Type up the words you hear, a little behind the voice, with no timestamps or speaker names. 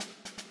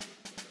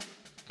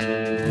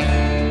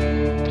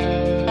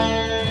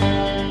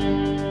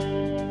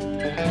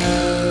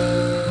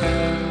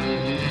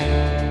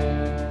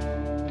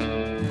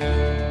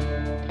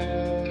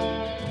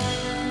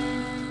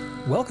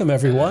Welcome,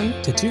 everyone,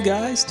 to Two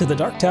Guys to the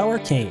Dark Tower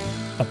Came,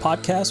 a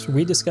podcast where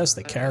we discuss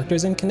the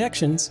characters and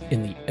connections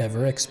in the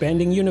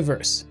ever-expanding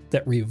universe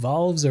that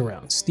revolves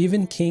around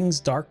Stephen King's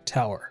Dark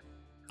Tower.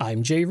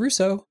 I'm Jay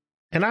Russo.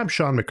 And I'm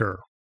Sean McCurr.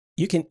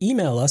 You can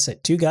email us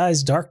at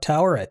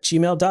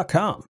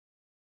twoguysdarktower@gmail.com.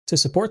 To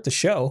support the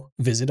show,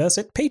 visit us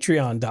at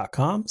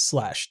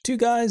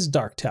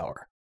patreon.com/twoguysdarktower.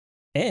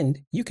 And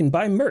you can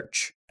buy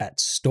merch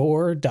at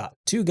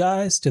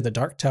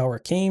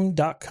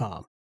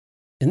store.twoguys-to-the-darktowercame.com.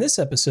 In this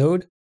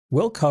episode,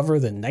 we'll cover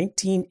the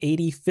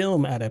 1980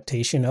 film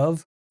adaptation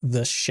of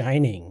The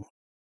Shining.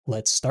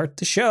 Let's start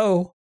the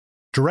show.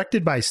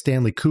 Directed by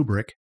Stanley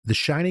Kubrick, The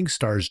Shining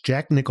stars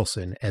Jack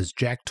Nicholson as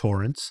Jack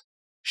Torrance,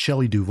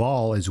 Shelley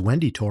Duvall as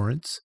Wendy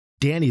Torrance,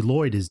 Danny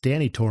Lloyd as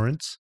Danny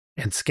Torrance,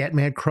 and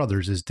Scatman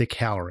Crothers as Dick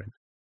Halloran.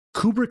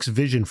 Kubrick's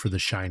vision for The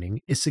Shining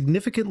is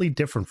significantly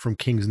different from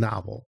King's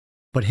novel,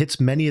 but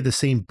hits many of the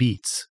same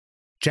beats.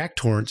 Jack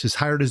Torrance is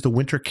hired as the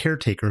winter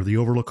caretaker of the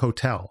Overlook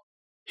Hotel.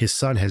 His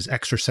son has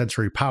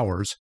extrasensory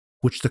powers,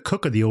 which the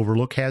cook of the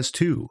Overlook has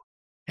too.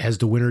 As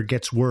the winter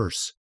gets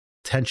worse,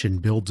 tension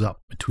builds up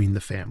between the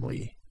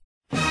family.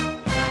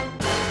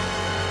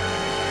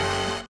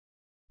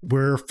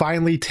 We're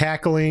finally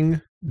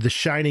tackling The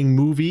Shining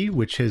movie,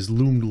 which has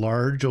loomed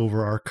large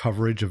over our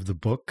coverage of the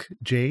book,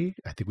 Jay.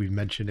 I think we've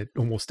mentioned it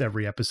almost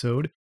every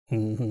episode.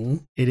 Mm-hmm.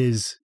 It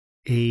is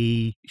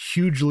a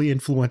hugely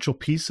influential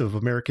piece of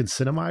American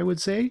cinema, I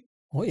would say.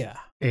 Oh, yeah.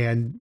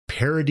 And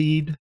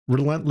parodied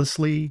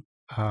relentlessly,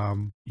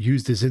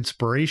 used as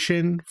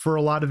inspiration for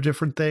a lot of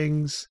different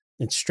things.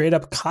 It's straight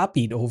up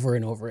copied over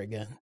and over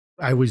again.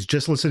 I was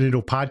just listening to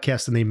a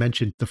podcast and they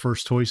mentioned the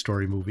first Toy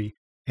Story movie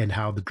and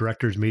how the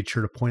directors made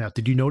sure to point out,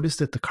 did you notice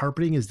that the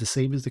carpeting is the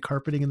same as the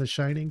carpeting in The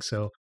Shining?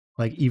 So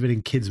like even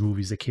in kids'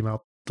 movies that came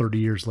out 30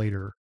 years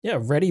later. Yeah,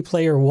 Ready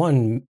Player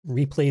One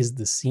replays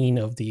the scene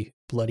of the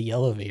bloody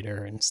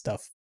elevator and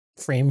stuff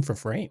frame for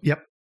frame.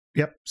 Yep.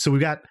 So we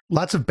got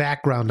lots of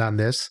background on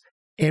this.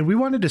 And we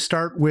wanted to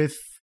start with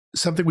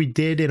something we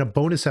did in a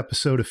bonus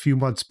episode a few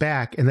months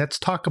back, and that's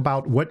talk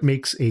about what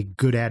makes a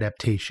good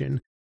adaptation.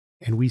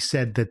 And we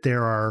said that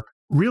there are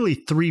really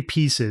three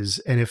pieces,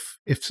 and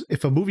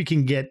if a movie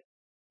can get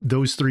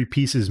those three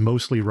pieces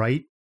mostly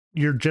right,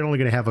 you're generally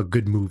going to have a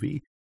good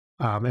movie.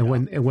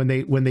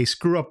 When they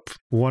screw up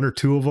one or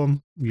two of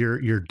them,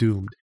 you're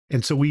doomed.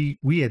 And so we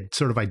had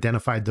sort of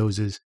identified those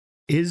as: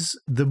 is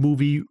the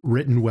movie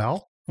written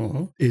well?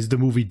 Mm-hmm. Is the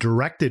movie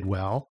directed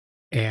well?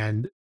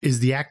 And is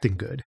the acting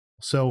good?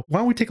 So why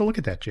don't we take a look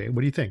at that, Jay?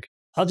 What do you think?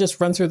 I'll just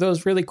run through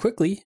those really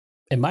quickly.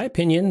 In my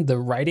opinion, the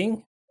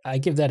writing, I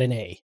give that an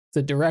A.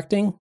 The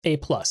directing, A+.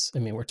 I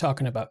mean, we're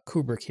talking about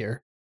Kubrick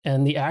here.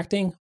 And the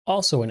acting,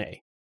 also an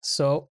A.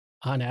 So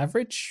on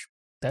average,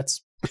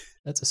 that's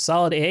a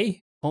solid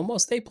A,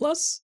 almost A+.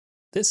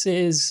 This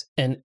is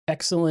an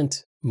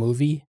excellent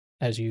movie,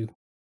 as you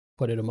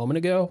put it a moment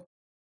ago.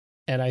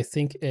 And I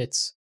think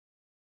it's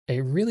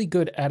a really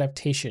good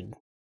adaptation,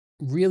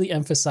 really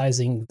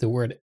emphasizing the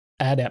word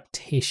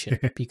adaptation,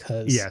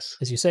 because yes,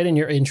 as you said in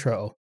your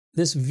intro,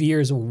 this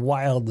veers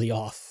wildly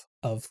off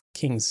of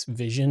King's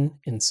vision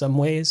in some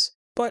ways,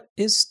 but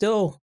is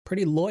still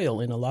pretty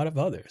loyal in a lot of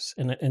others,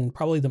 and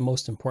probably the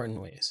most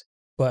important ways.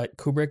 But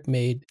Kubrick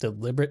made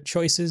deliberate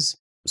choices.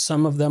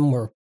 Some of them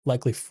were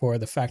likely for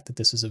the fact that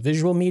this is a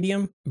visual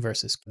medium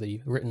versus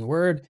the written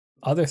word.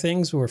 Other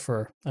things were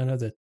for, I know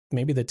that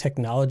maybe the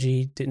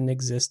technology didn't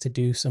exist to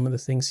do some of the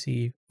things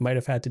he might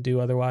have had to do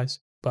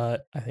otherwise.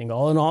 But I think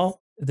all in all,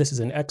 this is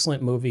an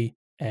excellent movie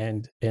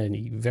and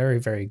a very,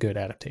 very good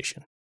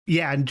adaptation.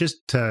 Yeah, and just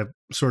to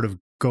sort of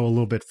go a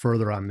little bit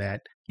further on that,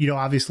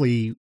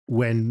 obviously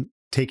when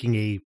taking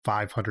a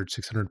 500,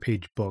 600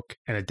 page book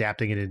and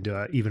adapting it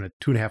into even a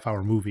 2.5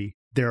 hour movie,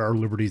 there are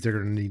liberties that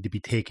are going to need to be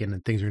taken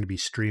and things are going to be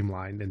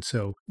streamlined. And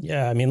so,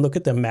 yeah, I mean, look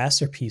at the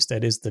masterpiece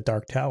that is The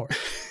Dark Tower.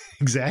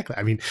 Exactly.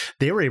 I mean,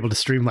 they were able to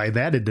streamline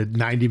that into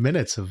 90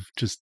 minutes of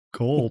just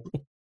gold.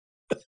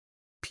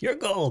 Pure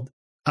gold.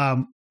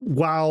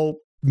 While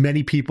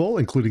many people,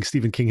 including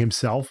Stephen King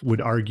himself,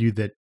 would argue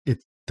that it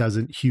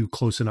doesn't hew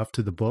close enough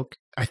to the book,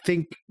 I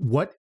think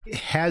what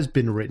has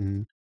been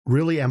written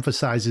really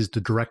emphasizes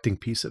the directing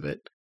piece of it.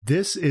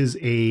 This is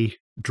a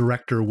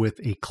director with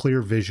a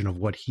clear vision of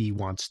what he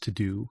wants to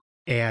do,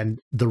 and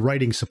the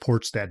writing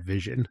supports that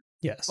vision.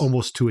 Yes.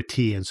 Almost to a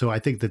T. And so I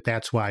think that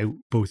that's why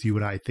both you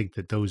and I think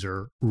that those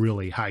are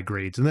really high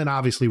grades. And then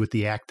obviously with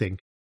the acting,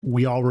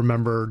 we all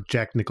remember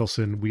Jack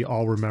Nicholson. We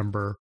all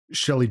remember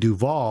Shelley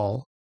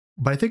Duvall.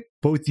 But I think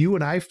both you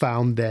and I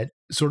found that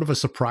sort of a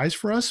surprise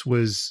for us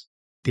was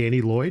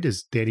Danny Lloyd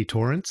as Danny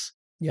Torrance.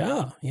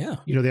 Yeah.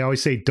 They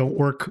always say don't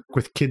work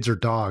with kids or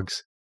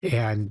dogs.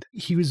 And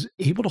he was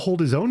able to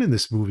hold his own in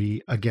this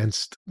movie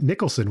against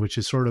Nicholson, which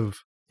is sort of,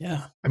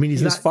 yeah. I mean,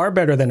 he's not far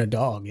better than a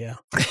dog. Yeah.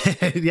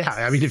 Yeah.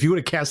 I mean, if you would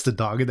have cast a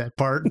dog in that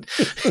part,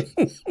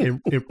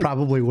 it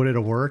probably wouldn't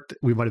have worked.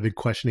 We might have been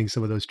questioning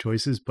some of those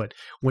choices. But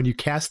when you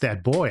cast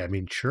that boy, I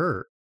mean,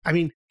 sure. I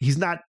mean, he's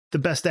not the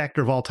best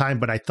actor of all time,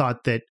 but I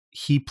thought that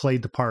he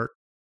played the part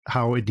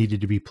how it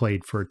needed to be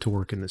played for it to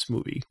work in this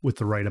movie with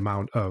the right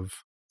amount of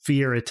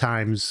fear at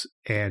times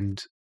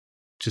and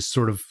just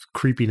sort of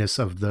creepiness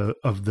of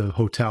the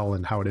hotel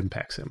and how it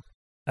impacts him.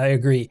 I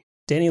agree.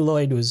 Danny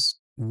Lloyd was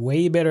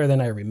way better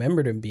than I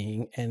remembered him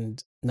being,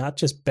 and not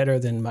just better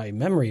than my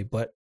memory,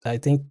 but I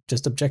think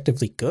just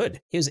objectively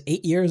good. He was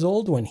 8 years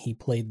old when he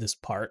played this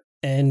part.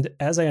 And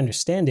as I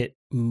understand it,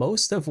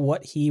 most of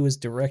what he was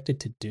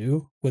directed to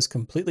do was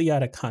completely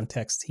out of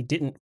context. He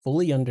didn't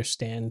fully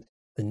understand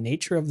the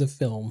nature of the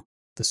film,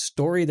 the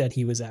story that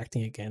he was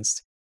acting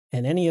against,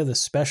 and any of the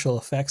special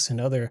effects and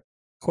other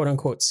quote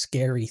unquote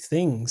scary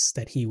things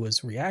that he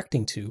was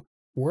reacting to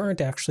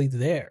weren't actually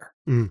there.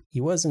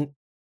 He wasn't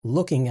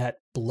looking at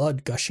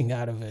blood gushing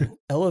out of an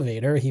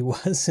elevator. He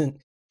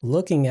wasn't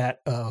looking at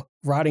a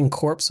rotting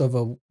corpse of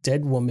a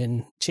dead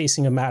woman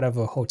chasing him out of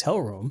a hotel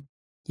room.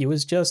 He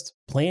was just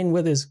playing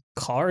with his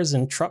cars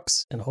and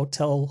trucks in a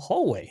hotel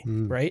hallway,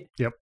 right?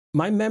 Yep.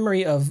 My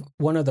memory of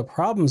one of the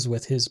problems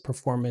with his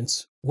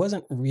performance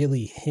wasn't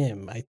really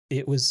him.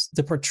 It was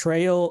the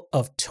portrayal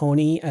of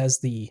Tony as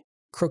the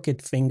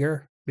crooked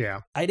finger.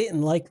 Yeah. I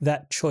didn't like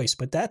that choice,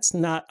 but that's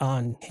not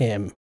on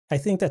him. I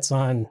think that's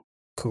on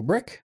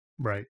Kubrick.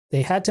 Right.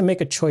 They had to make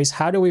a choice.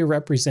 How do we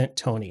represent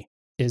Tony?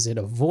 Is it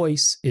a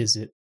voice? Is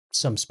it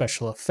some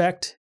special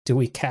effect? Do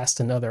we cast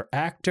another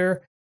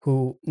actor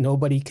who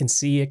nobody can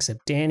see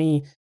except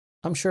Danny?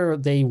 I'm sure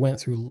they went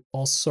through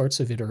all sorts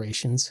of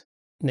iterations,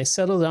 and they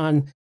settled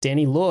on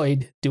Danny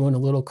Lloyd doing a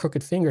little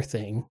crooked finger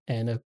thing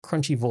and a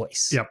crunchy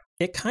voice. Yep.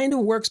 It kind of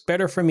works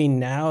better for me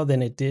now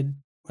than it did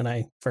when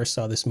I first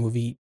saw this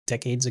movie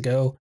decades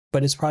ago,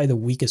 but it's probably the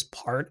weakest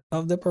part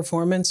of the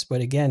performance.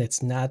 But again,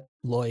 it's not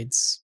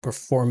Lloyd's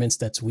performance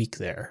that's weak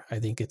there. I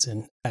think it's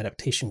an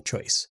adaptation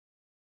choice.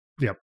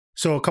 Yep.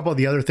 So a couple of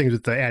the other things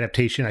with the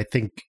adaptation, I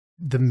think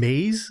the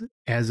maze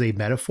as a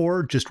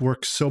metaphor just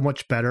works so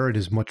much better. It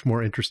is much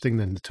more interesting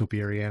than the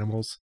topiary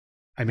animals.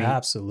 I mean,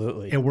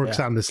 absolutely. It works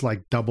on this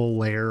like double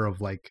layer of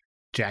like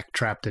Jack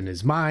trapped in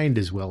his mind,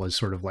 as well as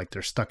sort of like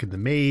they're stuck in the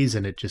maze,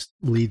 and it just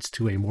leads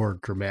to a more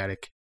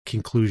dramatic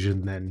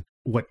conclusion than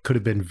what could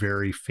have been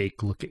very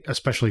fake looking,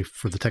 especially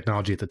for the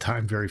technology at the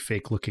time, very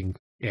fake looking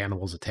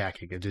animals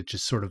attacking it. It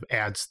just sort of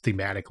adds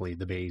thematically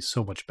the maze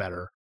so much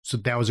better. So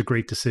that was a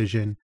great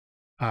decision.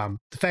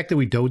 The fact that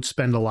we don't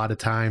spend a lot of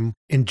time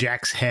in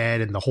Jack's head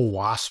and the whole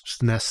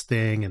wasp's nest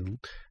thing and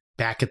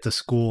back at the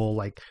school,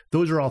 like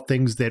those are all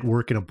things that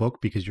work in a book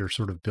because you're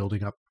sort of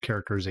building up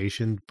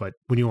characterization. But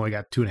when you only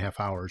got 2.5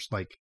 hours,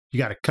 like you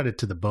got to cut it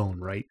to the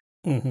bone, right?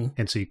 Mm-hmm.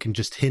 And so you can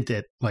just hint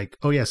at like,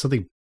 oh yeah,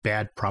 something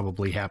bad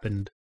probably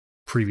happened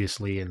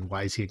previously, and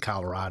why is he in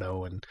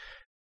Colorado? And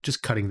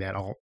just cutting that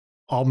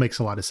all makes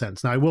a lot of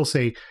sense. Now I will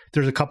say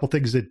there's a couple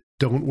things that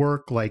don't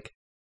work. Like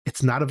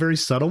it's not a very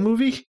subtle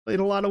movie in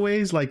a lot of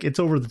ways. Like it's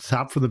over the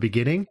top from the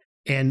beginning.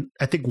 And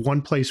I think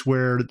one place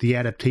where the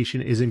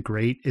adaptation isn't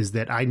great is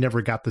that I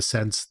never got the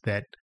sense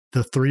that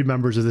the three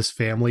members of this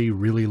family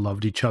really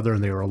loved each other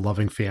and they were a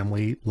loving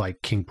family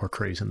like King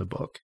portrays in the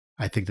book.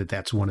 I think that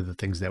that's one of the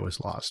things that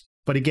was lost.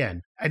 But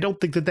again, I don't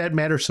think that that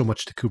matters so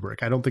much to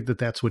Kubrick. I don't think that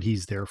that's what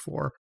he's there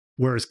for.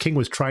 Whereas King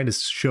was trying to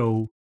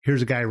show,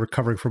 here's a guy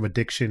recovering from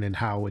addiction and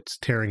how it's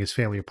tearing his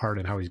family apart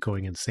and how he's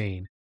going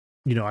insane.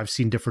 You know, I've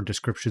seen different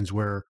descriptions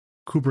where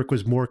Kubrick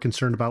was more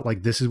concerned about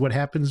like, this is what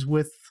happens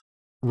with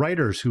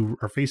writers who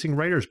are facing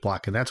writer's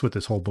block. And that's what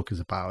this whole book is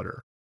about,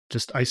 or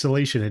just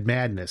isolation and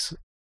madness.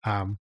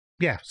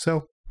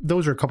 So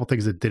those are a couple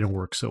things that didn't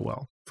work so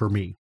well for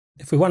me.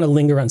 If we want to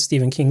linger on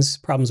Stephen King's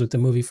problems with the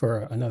movie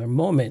for another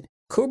moment,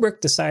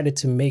 Kubrick decided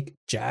to make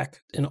Jack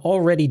an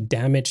already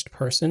damaged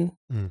person,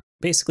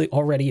 basically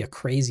already a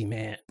crazy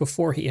man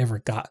before he ever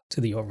got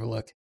to the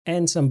Overlook,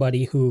 and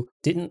somebody who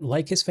didn't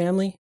like his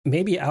family,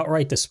 maybe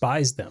outright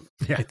despised them.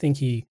 Yeah. I think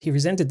he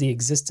resented the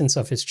existence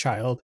of his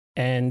child,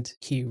 and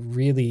he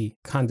really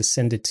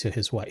condescended to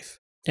his wife.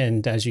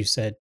 And as you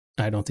said,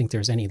 I don't think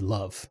there's any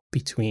love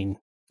between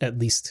at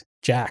least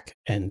Jack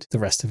and the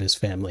rest of his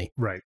family.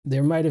 Right.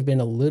 There might have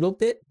been a little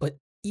bit, but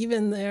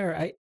even there,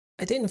 I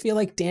didn't feel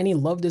like Danny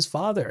loved his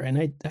father.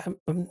 And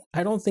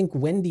I don't think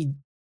Wendy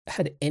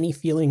had any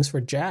feelings for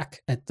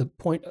Jack at the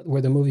point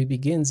where the movie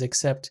begins,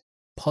 except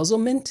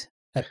puzzlement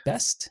at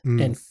best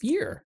and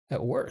fear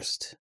at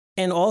worst.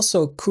 And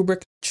also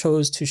Kubrick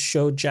chose to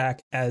show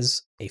Jack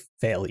as a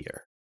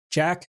failure.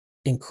 Jack,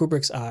 in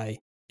Kubrick's eye,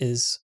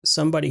 is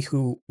somebody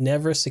who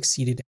never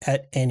succeeded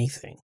at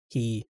anything.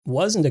 He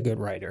wasn't a good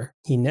writer.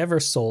 He never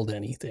sold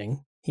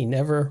anything. He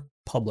never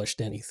published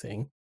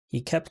anything.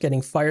 He kept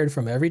getting fired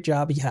from every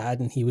job he had,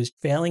 and he was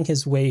failing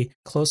his way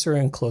closer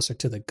and closer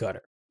to the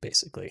gutter,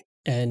 basically.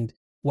 And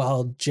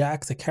while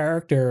Jack, the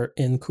character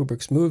in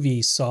Kubrick's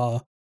movie, saw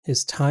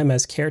his time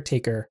as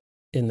caretaker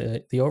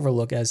in the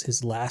Overlook as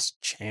his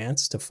last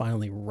chance to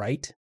finally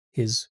write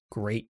his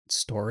great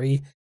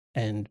story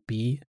and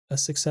be a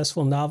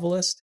successful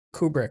novelist,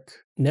 Kubrick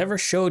never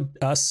showed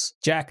us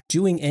Jack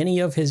doing any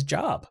of his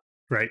job.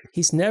 Right.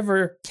 He's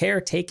never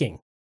caretaking.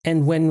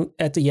 And when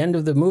at the end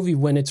of the movie,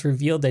 when it's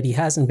revealed that he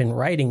hasn't been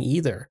writing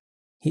either,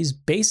 he's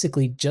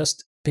basically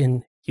just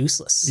been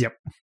useless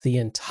the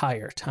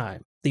entire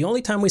time. The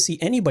only time we see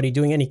anybody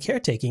doing any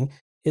caretaking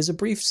is a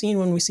brief scene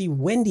when we see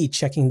Wendy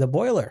checking the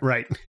boiler.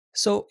 Right.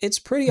 So it's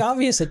pretty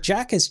obvious that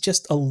Jack is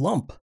just a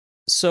lump.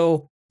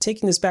 So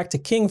taking this back to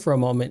King for a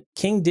moment,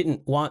 King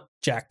didn't want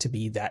Jack to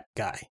be that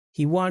guy.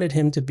 He wanted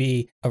him to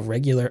be a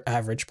regular,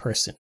 average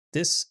person.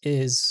 This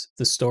is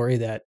the story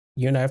that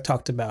you and I have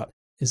talked about,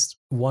 is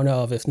one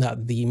of, if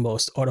not the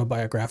most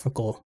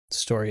autobiographical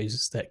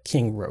stories that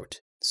King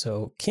wrote.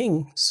 So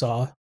King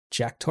saw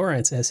Jack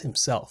Torrance as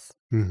himself.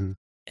 Mm-hmm.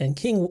 And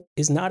King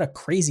is not a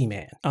crazy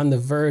man on the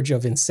verge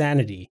of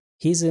insanity.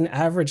 He's an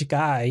average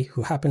guy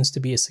who happens to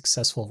be a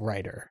successful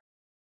writer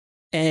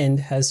and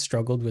has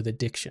struggled with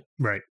addiction.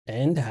 Right.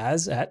 And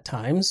has, at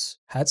times,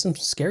 had some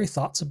scary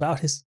thoughts about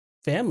his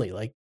family,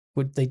 like,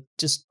 would they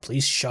just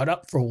please shut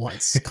up for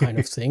once kind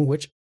of thing,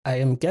 which I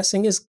am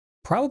guessing is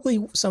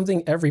probably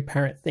something every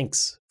parent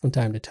thinks from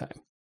time to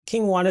time.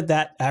 King wanted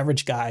that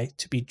average guy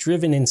to be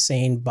driven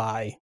insane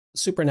by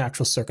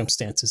supernatural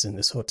circumstances in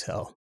this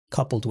hotel,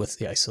 coupled with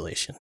the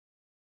isolation.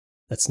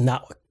 That's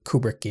not what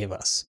Kubrick gave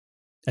us.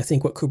 I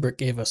think what Kubrick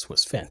gave us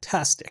was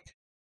fantastic,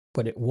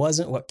 but it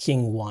wasn't what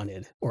King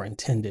wanted or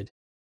intended.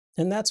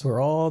 And that's where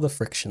all the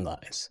friction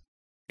lies.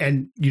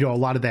 And, a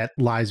lot of that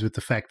lies with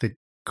the fact that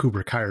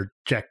Kubrick hired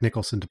Jack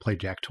Nicholson to play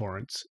Jack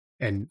Torrance.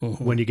 And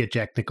when you get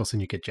Jack Nicholson,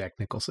 you get Jack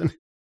Nicholson.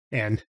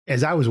 And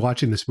as I was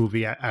watching this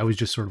movie, I was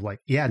just sort of like,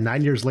 yeah,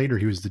 9 years later,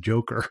 he was the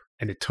Joker.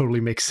 And it totally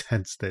makes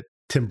sense that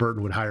Tim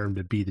Burton would hire him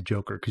to be the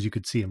Joker, because you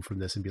could see him from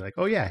this and be like,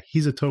 oh yeah,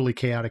 he's a totally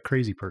chaotic,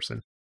 crazy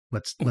person.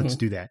 Let's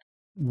do that.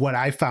 What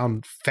I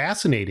found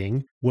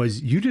fascinating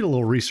was you did a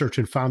little research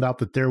and found out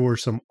that there were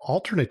some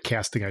alternate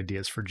casting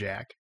ideas for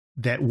Jack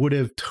that would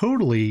have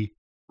totally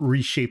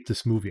reshaped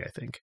this movie, I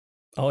think.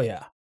 Oh,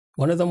 yeah.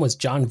 One of them was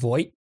John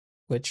Voight,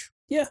 which,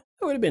 yeah,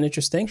 that would have been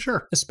interesting.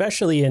 Sure.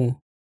 Especially in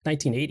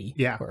 1980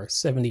 yeah. or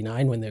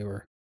 79 when they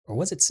were, or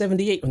was it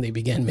 78 when they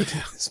began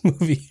making this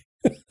movie?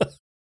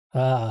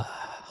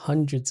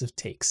 Hundreds of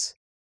takes.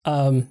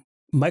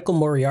 Michael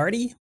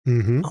Moriarty,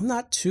 I'm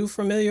not too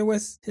familiar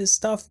with his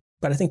stuff,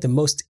 but I think the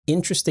most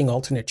interesting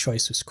alternate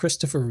choice was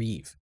Christopher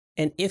Reeve.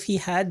 And if he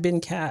had been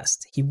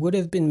cast, he would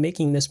have been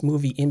making this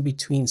movie in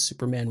between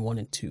Superman 1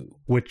 and 2.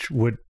 Which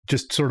would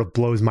just sort of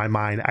blows my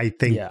mind. I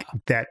think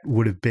that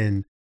would have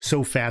been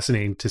so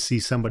fascinating to see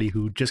somebody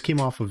who just came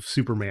off of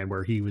Superman,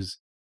 where he was,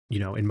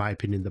 in my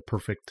opinion,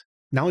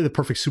 not only the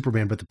perfect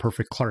Superman, but the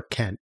perfect Clark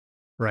Kent,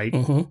 right?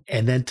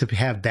 And then to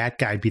have that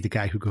guy be the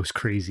guy who goes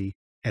crazy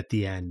at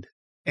the end.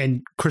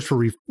 And Christopher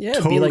Reeve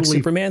it'd be like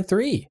Superman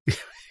 3.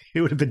 It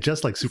would have been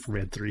just like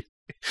Superman 3.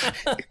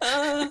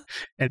 And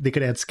they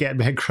could add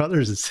Scatman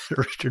Crothers instead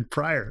of Richard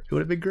Pryor. It would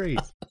have been great.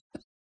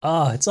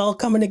 It's all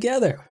coming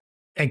together.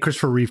 And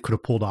Christopher Reeve could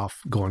have pulled off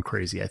going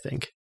crazy, I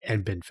think,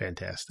 and been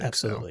fantastic.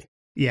 Absolutely. So,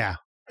 yeah.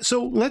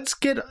 So let's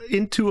get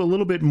into a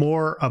little bit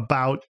more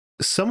about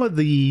some of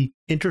the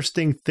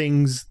interesting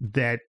things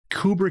that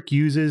Kubrick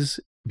uses,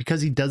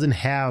 because he doesn't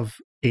have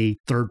a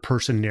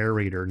third-person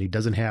narrator and he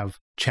doesn't have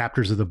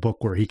chapters of the book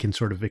where he can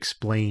sort of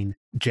explain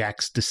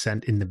Jack's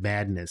descent into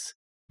madness.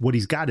 What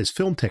he's got is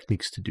film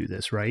techniques to do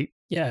this, right?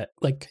 Yeah,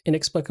 like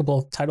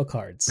inexplicable title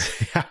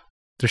cards. Yeah,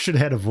 there should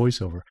have had a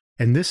voiceover.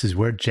 And this is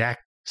where Jack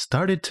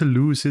started to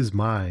lose his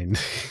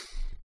mind.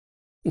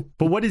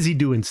 But what does he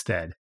do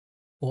instead?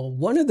 Well,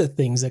 one of the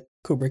things that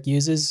Kubrick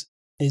uses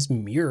is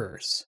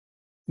mirrors.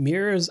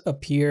 Mirrors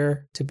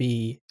appear to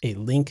be a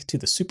link to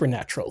the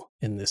supernatural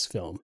in this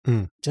film.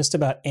 Just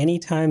about any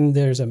time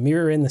there's a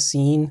mirror in the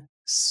scene,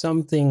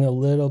 something a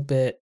little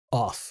bit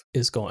off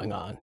is going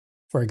on.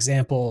 For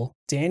example,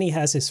 Danny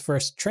has his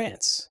first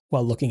trance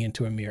while looking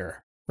into a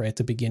mirror right at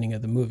the beginning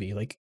of the movie.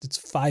 Like, it's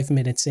 5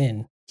 minutes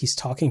in, he's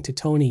talking to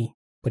Tony,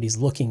 but he's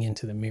looking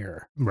into the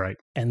mirror. Right.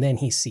 And then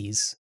he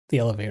sees the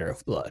elevator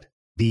of blood.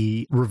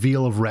 The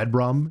reveal of Red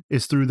Rum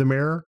is through the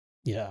mirror.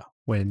 Yeah.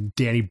 When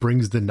Danny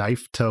brings the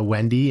knife to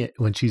Wendy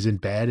when she's in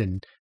bed,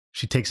 and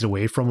she takes it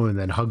away from him and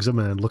then hugs him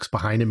and then looks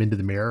behind him into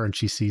the mirror, and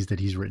she sees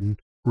that he's written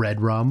Red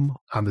Rum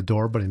on the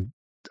door, but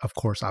of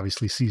course,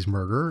 obviously sees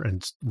murder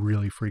and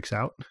really freaks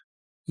out.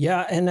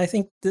 Yeah, and I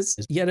think this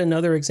is yet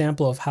another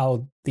example of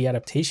how the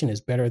adaptation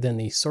is better than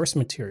the source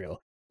material.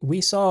 We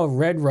saw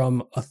Red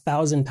Rum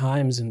 1,000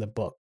 times in the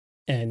book,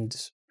 and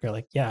you're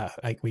like, yeah,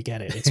 we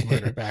get it. It's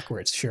murder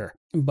backwards, sure.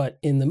 But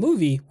in the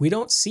movie, we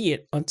don't see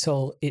it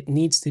until it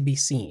needs to be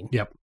seen.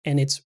 Yep. And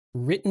it's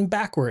written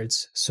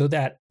backwards so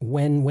that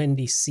when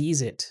Wendy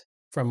sees it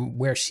from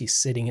where she's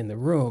sitting in the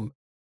room,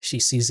 she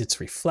sees its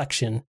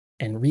reflection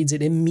and reads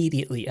it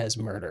immediately as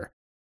murder.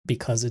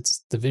 Because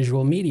it's the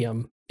visual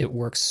medium, it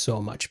works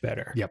so much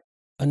better. Yep.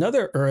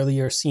 Another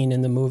earlier scene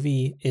in the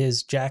movie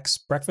is Jack's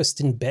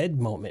breakfast in bed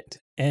moment.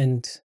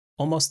 And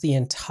almost the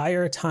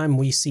entire time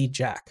we see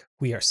Jack,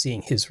 we are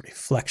seeing his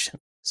reflection.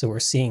 So we're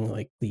seeing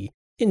like the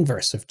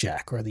inverse of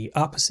Jack or the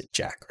opposite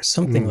Jack or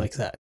something like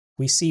that.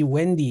 We see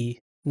Wendy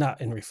not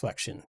in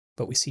reflection,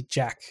 but we see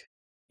Jack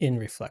in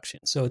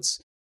reflection. So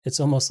it's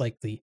almost like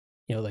the,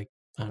 I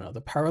don't know,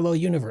 the parallel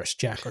universe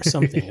Jack or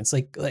something. It's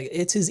like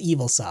it's his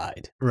evil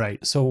side.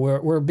 Right. So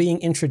we're being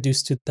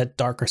introduced to that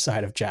darker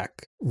side of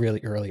Jack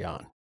really early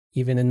on,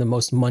 even in the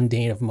most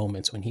mundane of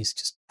moments when he's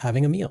just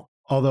having a meal.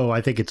 Although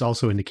I think it's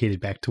also indicated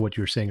back to what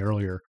you were saying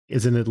earlier.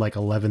 Isn't it like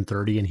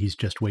 11:30 and he's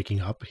just waking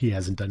up? He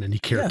hasn't done any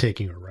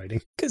caretaking or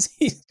writing. Because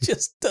he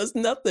just does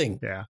nothing.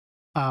 Yeah.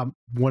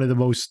 One of the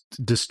most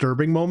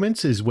disturbing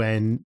moments is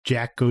when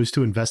Jack goes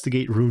to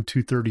investigate room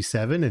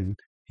 237 and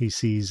he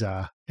sees,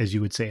 as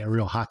you would say, a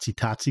real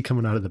hotsy-totsy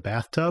coming out of the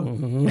bathtub.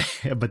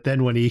 Mm-hmm. But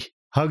then when he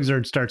hugs her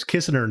and starts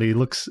kissing her and he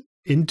looks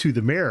into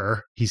the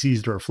mirror, he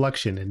sees the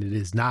reflection and it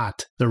is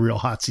not the real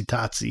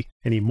hotsy-totsy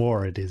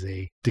anymore. It is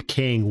a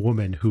decaying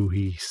woman who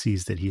he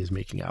sees that he is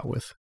making out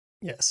with.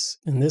 Yes.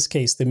 In this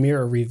case, the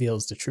mirror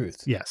reveals the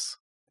truth. Yes.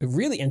 A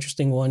really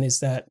interesting one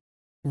is that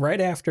right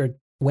after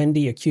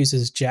Wendy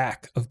accuses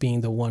Jack of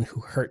being the one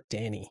who hurt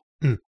Danny,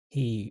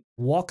 he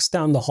walks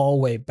down the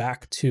hallway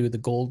back to the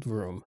gold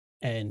room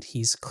and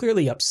he's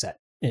clearly upset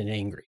and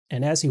angry.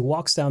 And as he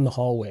walks down the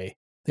hallway,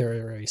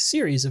 there are a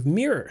series of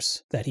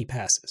mirrors that he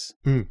passes.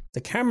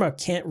 The camera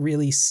can't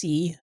really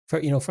see,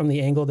 from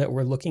the angle that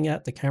we're looking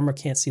at, the camera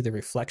can't see the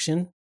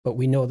reflection, but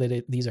we know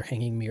that these are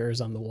hanging mirrors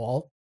on the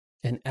wall.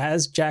 And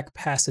as Jack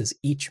passes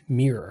each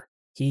mirror,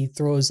 he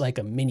throws like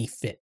a mini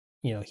fit.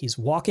 He's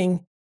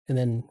walking, and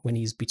then when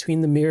he's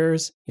between the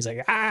mirrors, he's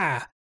like,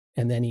 ah,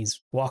 and then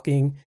he's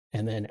walking,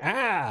 and then,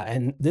 ah,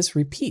 and this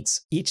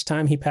repeats each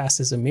time he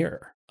passes a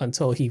mirror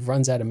until he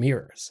runs out of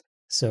mirrors.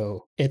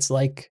 So it's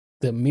like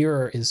the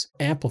mirror is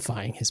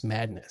amplifying his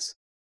madness.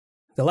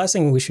 The last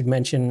thing we should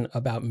mention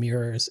about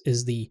mirrors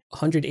is the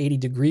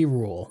 180-degree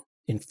rule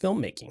in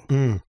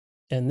filmmaking.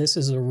 And this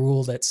is a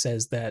rule that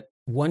says that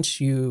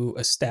once you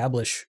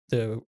establish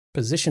the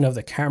position of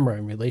the camera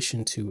in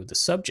relation to the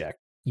subject,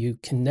 you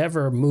can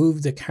never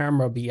move the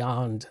camera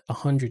beyond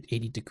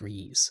 180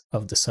 degrees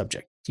of the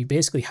subject. You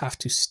basically have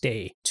to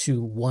stay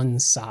to one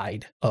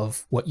side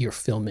of what you're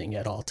filming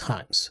at all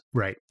times.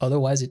 Right.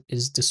 Otherwise, it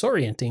is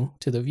disorienting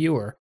to the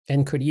viewer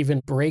and could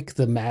even break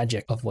the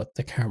magic of what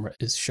the camera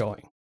is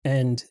showing.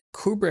 And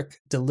Kubrick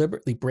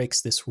deliberately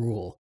breaks this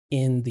rule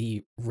in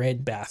the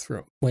red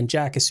bathroom. When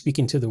Jack is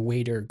speaking to the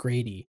waiter,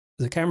 Grady,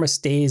 the camera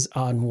stays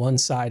on one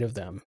side of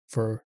them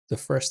for the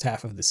first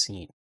half of the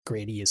scene.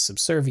 Grady is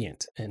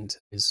subservient and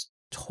is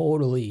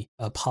totally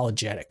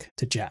apologetic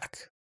to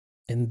Jack.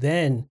 And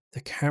then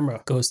the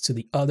camera goes to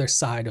the other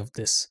side of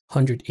this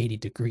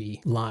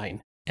 180-degree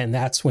line. And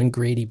that's when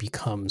Grady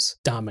becomes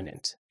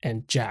dominant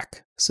and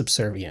Jack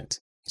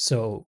subservient.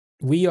 So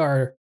we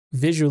are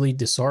visually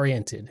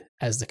disoriented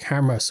as the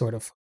camera sort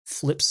of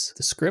flips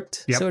the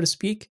script, so to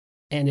speak.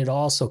 And it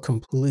also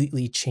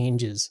completely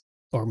changes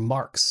or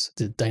marks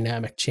the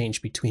dynamic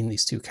change between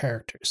these two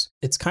characters.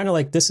 It's kind of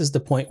like this is the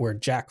point where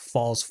Jack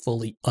falls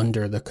fully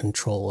under the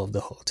control of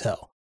the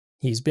hotel.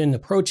 He's been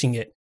approaching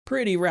it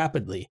pretty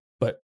rapidly,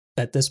 but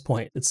at this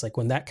point, it's like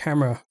when that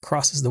camera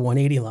crosses the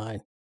 180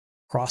 line,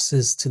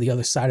 crosses to the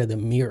other side of the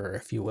mirror,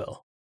 if you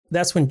will,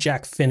 that's when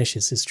Jack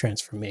finishes his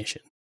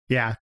transformation.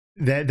 Yeah,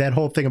 that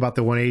whole thing about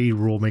the 180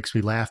 rule makes me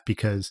laugh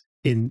because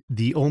in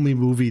the only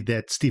movie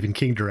that Stephen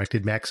King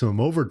directed, Maximum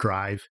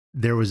Overdrive,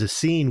 there was a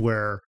scene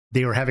where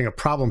they were having a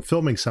problem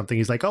filming something.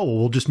 He's like, oh, well,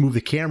 we'll just move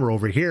the camera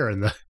over here.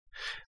 And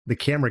the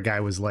camera guy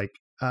was like,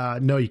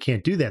 no, you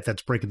can't do that.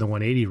 That's breaking the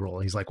 180 rule.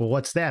 And he's like, well,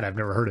 what's that? I've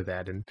never heard of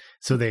that. And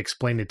so they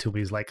explained it to him.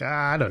 He's like,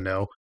 I don't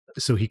know.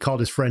 So he called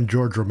his friend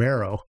George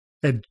Romero.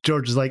 And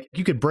George is like,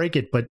 you could break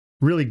it, but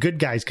really good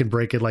guys can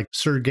break it, like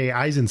Sergei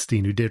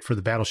Eisenstein, who did for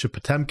the Battleship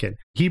Potemkin.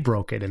 He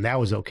broke it, and that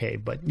was okay.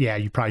 But yeah,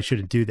 you probably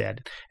shouldn't do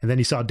that. And then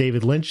he saw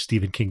David Lynch,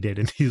 Stephen King did,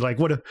 and he's like,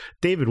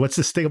 David, what's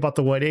this thing about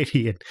the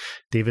 180? And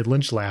David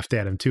Lynch laughed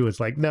at him too.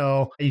 It's like,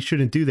 no, you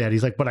shouldn't do that.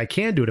 He's like, but I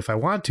can do it if I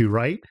want to,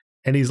 right?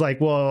 And he's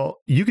like, well,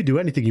 you could do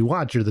anything you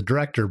want. You're the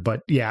director, but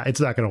yeah, it's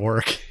not going to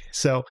work.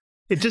 So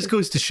it just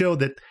goes to show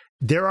that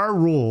there are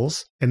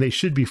rules and they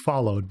should be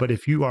followed. But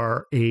if you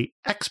are an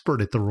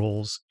expert at the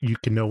rules, you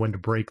can know when to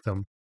break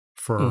them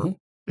for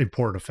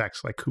important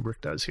effects like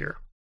Kubrick does here.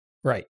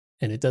 Right.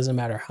 And it doesn't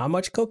matter how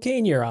much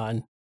cocaine you're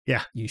on.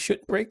 Yeah. You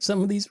shouldn't break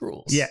some of these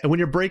rules. Yeah. And when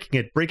you're break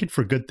it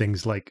for good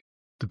things like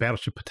the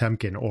Battleship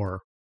Potemkin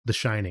or The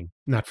Shining,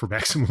 not for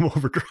Maximum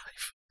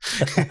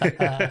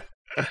Overdrive.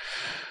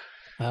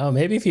 Oh,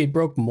 maybe if he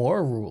broke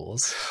more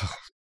rules.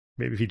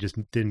 Maybe if he just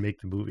didn't make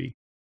the movie.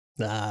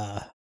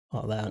 Well,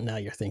 now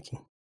you're thinking.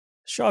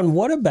 Sean,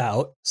 what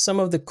about some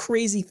of the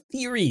crazy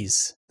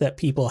theories that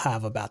people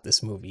have about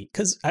this movie?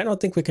 Because I don't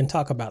think we can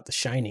talk about The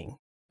Shining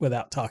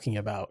without talking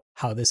about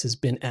how this has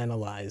been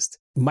analyzed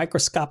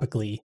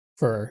microscopically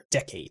for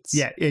decades.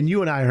 Yeah, and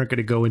you and I aren't going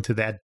to go into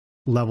that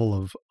level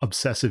of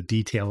obsessive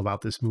detail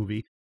about this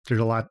movie.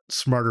 There's a lot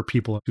smarter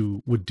people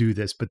who would do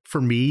this. But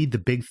for me, the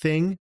big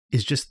thing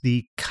is just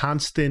the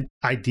constant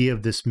idea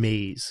of this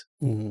maze.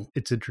 Mm-hmm.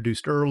 It's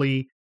introduced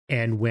early.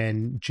 And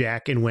when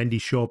Jack and Wendy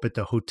show up at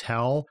the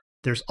hotel,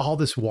 there's all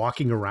this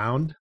walking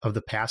around of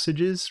the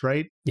passages,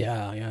 right?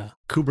 Yeah.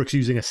 Kubrick's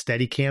using a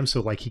Steadicam,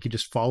 so like he could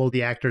just follow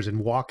the actors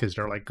and walk as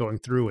they're like going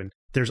through. And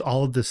there's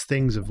all of this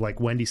things of like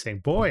Wendy saying,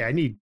 boy, I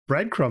need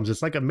breadcrumbs.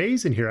 It's like a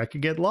maze in here. I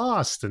could get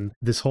lost. And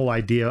this whole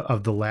idea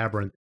of the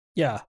labyrinth.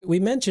 Yeah. We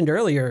mentioned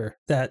earlier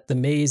that the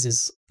maze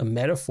is a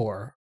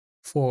metaphor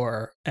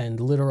for and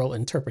literal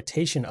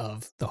interpretation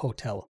of the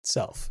hotel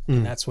itself. Mm.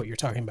 And that's what you're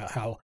talking about,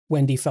 how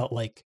Wendy felt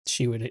like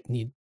she would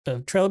need a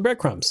trail of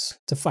breadcrumbs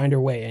to find her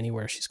way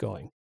anywhere she's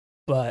going.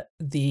 But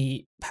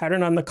the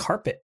pattern on the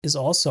carpet is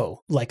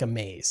also like a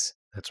maze.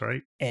 That's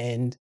right.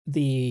 And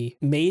the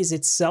maze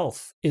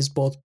itself is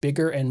both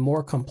bigger and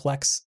more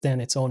complex than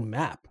its own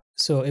map.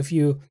 So if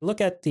you look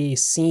at the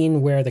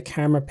scene where the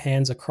camera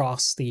pans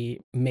across the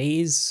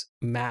maze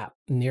map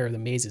near the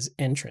maze's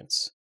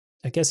entrance,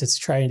 I guess it's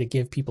trying to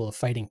give people a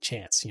fighting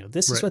chance.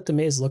 This is Right. what the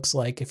maze looks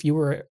like. If you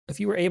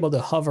were able to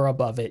hover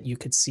above it, you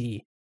could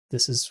see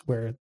this is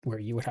where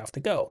you would have to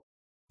go.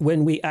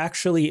 When we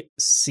actually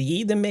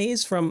see the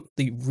maze from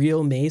the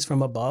real maze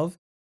from above,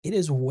 it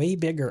is way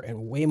bigger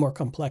and way more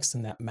complex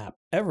than that map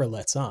ever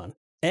lets on.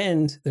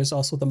 And there's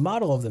also the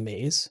model of the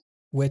maze,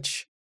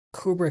 which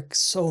Kubrick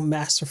so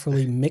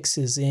masterfully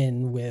mixes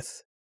in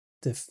with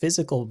the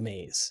physical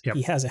maze. Yep.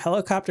 He has a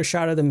helicopter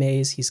shot of the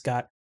maze. He's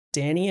got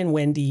Danny and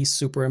Wendy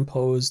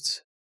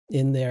superimposed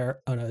in there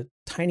on a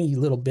tiny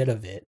little bit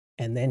of it.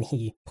 And then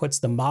he puts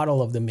the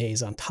model of the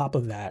maze on top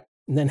of that,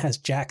 and then has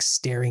Jack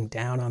staring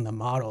down on the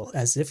model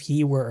as if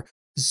he were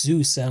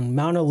Zeus on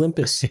Mount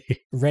Olympus,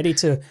 ready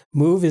to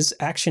move his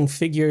action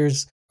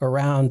figures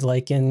around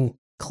like in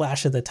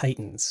Clash of the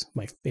Titans,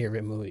 my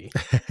favorite movie.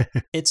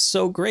 It's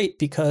so great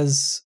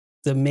because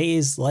the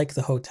maze, like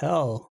the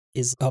hotel,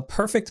 is a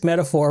perfect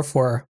metaphor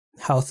for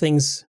how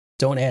things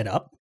don't add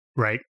up.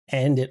 Right.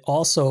 And it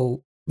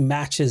also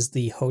matches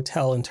the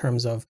hotel in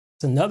terms of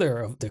another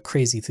of the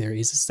crazy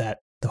theories is that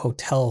the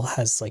hotel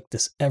has like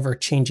this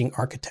ever-changing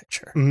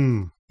architecture.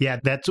 Yeah,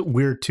 that's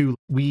weird too.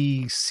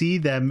 We see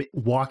them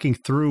walking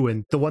through,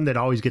 and the one that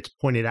always gets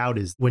pointed out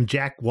is when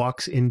Jack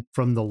walks in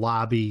from the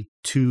lobby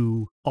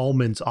to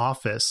Ullman's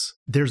office,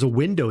 there's a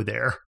window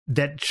there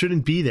that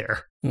shouldn't be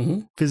there.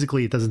 Mm-hmm.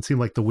 Physically, it doesn't seem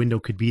like the window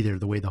could be there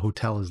the way the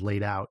hotel is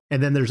laid out.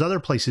 And then there's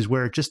other places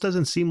where it just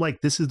doesn't seem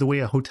like this is the way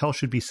a hotel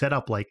should be set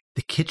up. Like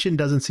the kitchen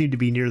doesn't seem to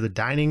be near the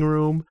dining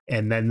room.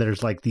 And then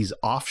there's like these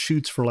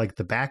offshoots for like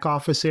the back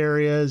office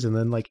areas. And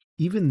then like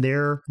even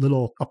their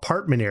little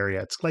apartment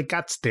area, it's like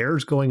got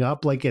stairs going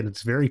up, like, and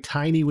it's very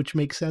tiny, which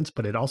makes sense,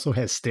 but it also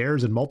has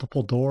stairs and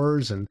multiple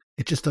doors. And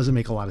it just doesn't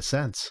make a lot of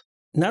sense.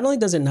 Not only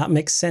does it not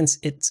make sense,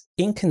 it's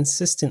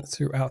inconsistent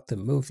throughout the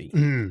movie.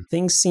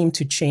 Things seem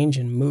to change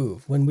and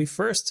move. When we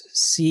first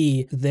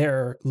see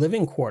their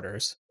living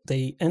quarters,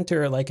 they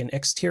enter like an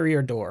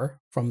exterior door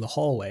from the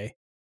hallway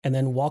and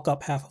then walk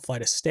up half a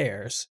flight of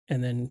stairs.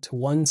 And then to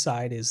one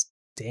side is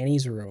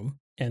Danny's room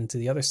and to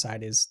the other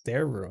side is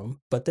their room.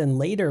 But then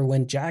later,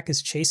 when Jack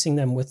is chasing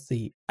them with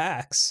the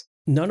axe,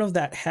 none of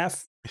that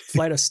half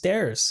flight of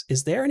stairs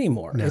is there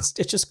anymore. No. It's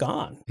just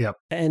gone. Yep.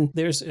 And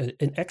there's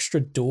an extra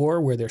door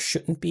where there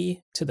shouldn't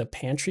be to the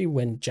pantry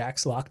when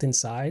Jack's locked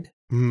inside.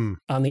 On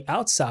the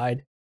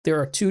outside,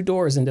 there are 2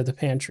 doors into the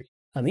pantry.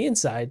 On the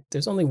inside,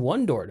 there's only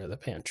 1 door to the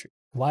pantry.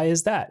 Why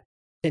is that?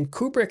 And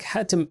Kubrick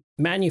had to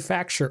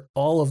manufacture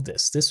all of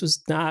this. This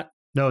was not...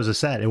 No, as I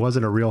said, it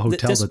wasn't a real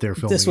hotel that they're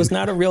filming. This was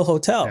not a real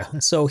hotel. Yeah.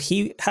 So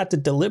he had to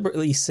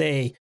deliberately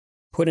say,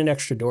 put an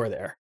extra door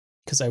there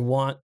because I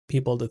want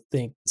people to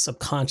think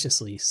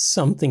subconsciously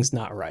something's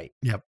not right.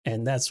 Yep.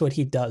 And that's what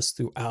he does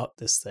throughout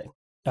this thing.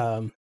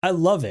 I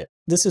love it.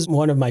 This is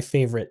one of my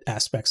favorite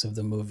aspects of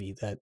the movie,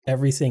 that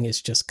everything is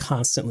just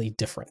constantly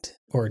different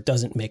or it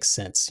doesn't make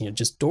sense.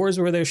 Just doors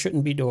where there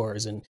shouldn't be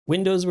doors and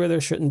windows where there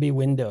shouldn't be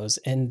windows.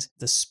 And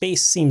the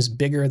space seems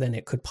bigger than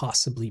it could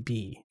possibly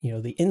be.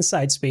 The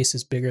inside space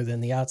is bigger than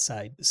the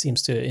outside,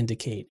 seems to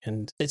indicate.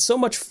 And it's so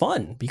much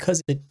fun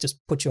because it just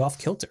puts you off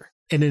kilter.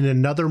 And in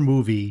another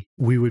movie,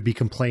 we would be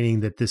complaining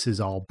that this is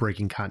all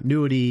breaking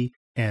continuity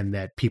and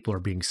that people are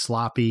being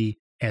sloppy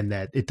and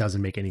that it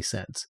doesn't make any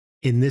sense.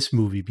 In this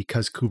movie,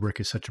 because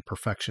Kubrick is such a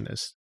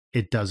perfectionist,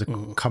 it does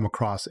come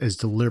across as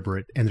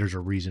deliberate and there's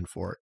a reason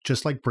for it.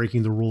 Just like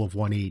breaking the rule of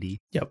 180,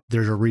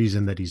 there's a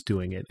reason that he's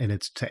doing it. And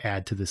it's to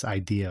add to this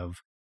idea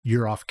of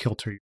you're off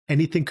kilter.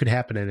 Anything could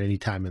happen at any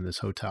time in this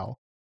hotel.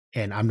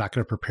 And I'm not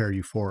going to prepare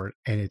you for it.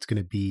 And it's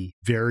going to be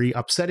very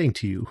upsetting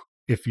to you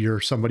if you're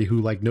somebody who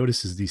like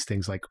notices these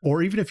things, like,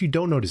 or even if you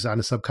don't notice on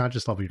a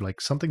subconscious level, you're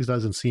like, something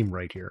doesn't seem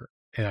right here.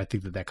 And I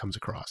think that comes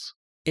across.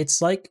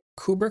 It's like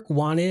Kubrick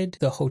wanted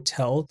the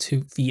hotel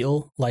to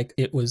feel like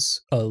it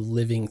was a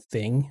living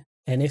thing.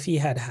 And if he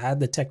had had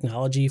the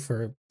technology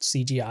for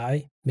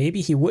CGI, maybe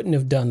he wouldn't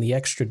have done the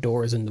extra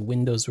doors and the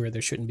windows where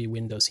there shouldn't be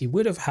windows. He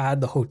would have had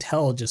the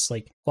hotel just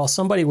like, while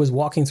somebody was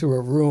walking through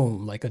a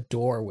room, like a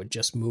door would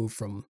just move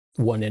from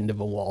one end of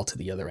a wall to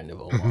the other end of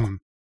a wall.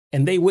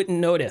 And they wouldn't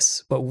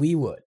notice, but we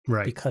would.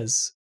 Right.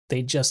 Because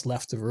they just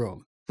left the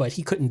room. But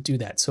he couldn't do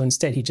that. So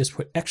instead, he just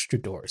put extra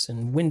doors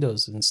and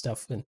windows and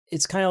stuff. And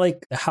it's kind of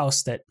like a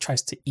house that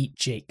tries to eat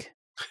Jake,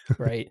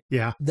 right?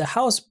 Yeah. The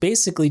house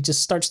basically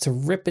just starts to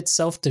rip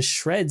itself to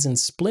shreds and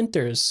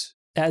splinters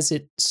as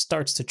it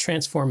starts to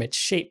transform its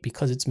shape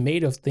because it's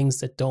made of things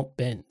that don't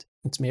bend.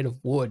 It's made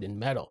of wood and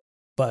metal.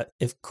 But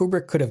if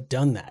Kubrick could have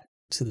done that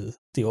to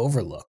the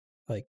Overlook,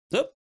 like,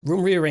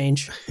 room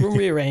rearrange,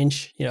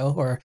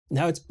 or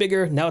now it's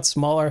bigger, now it's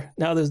smaller,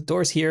 now there's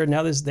doors here,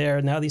 now there's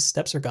there, now these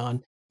steps are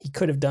gone. He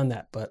could have done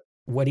that, but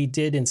what he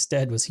did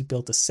instead was he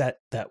built a set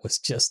that was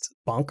just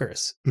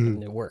bonkers,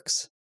 and it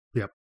works.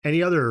 Yep.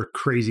 Any other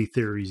crazy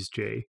theories,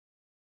 Jay?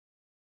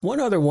 One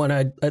other one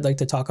I'd like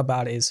to talk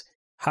about is,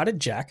 how did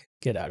Jack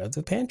get out of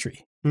the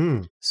pantry?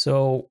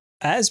 So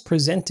as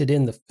presented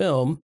in the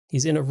film,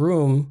 he's in a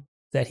room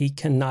that he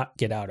cannot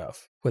get out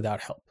of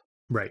without help.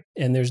 Right.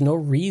 And there's no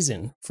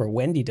reason for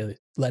Wendy to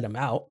let him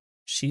out.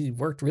 She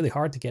worked really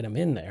hard to get him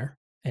in there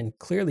and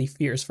clearly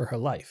fears for her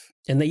life.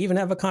 And they even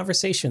have a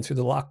conversation through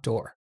the locked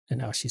door. And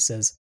now she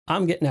says,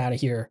 I'm getting out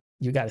of here.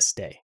 You got to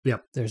stay.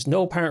 Yep. There's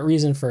no apparent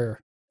reason for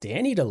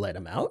Danny to let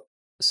him out.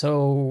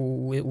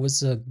 So it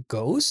was a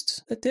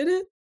ghost that did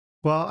it?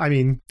 Well, I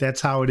mean,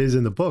 that's how it is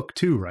in the book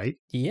too, right?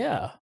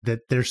 Yeah.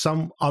 That there's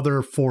some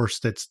other force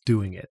that's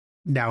doing it.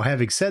 Now,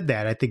 having said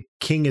that, I think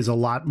King is a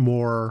lot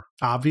more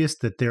obvious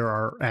that there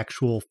are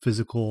actual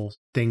physical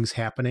things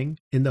happening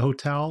in the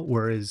hotel,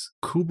 whereas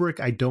Kubrick,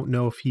 I don't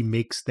know if he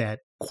makes that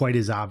quite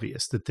as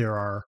obvious, that there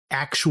are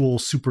actual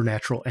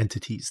supernatural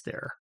entities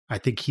there. I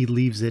think he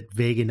leaves it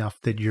vague enough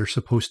that you're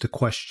supposed to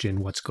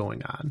question what's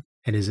going on,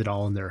 and is it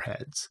all in their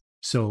heads?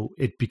 So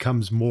it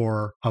becomes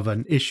more of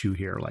an issue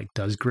here. Like,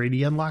 does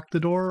Grady unlock the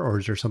door, or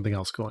is there something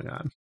else going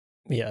on?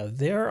 Yeah,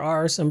 there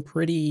are some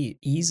pretty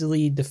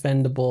easily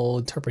defendable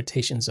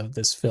interpretations of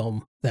this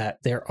film that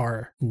there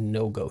are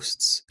no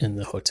ghosts in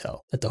the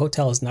hotel, that the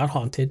hotel is not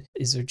haunted.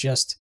 These are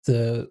just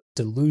the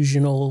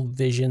delusional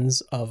visions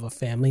of a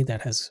family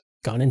that has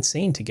gone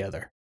insane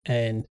together.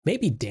 And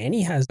maybe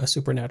Danny has a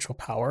supernatural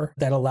power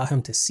that allow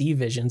him to see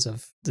visions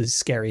of the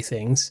scary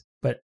things,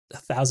 but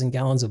 1,000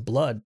 gallons of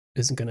blood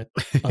isn't going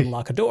to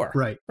unlock a door.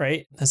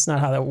 Right? That's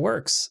not how that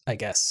works, I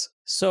guess.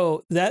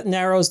 So that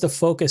narrows the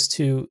focus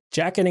to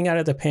Jack getting out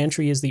of the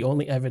pantry is the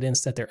only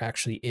evidence that there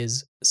actually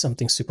is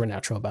something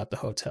supernatural about the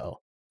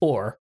hotel.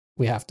 Or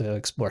we have to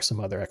explore some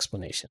other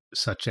explanation.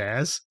 Such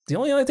as? The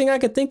only other thing I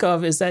could think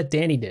of is that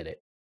Danny did it.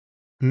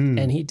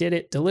 And he did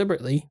it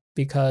deliberately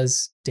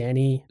because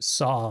Danny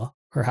saw,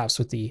 perhaps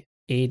with the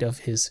aid of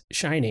his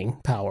shining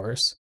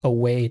powers, a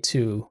way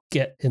to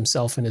get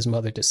himself and his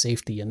mother to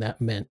safety. And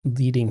that meant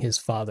leading his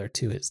father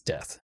to his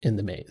death in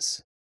the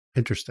maze.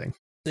 Interesting.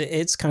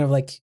 It's kind of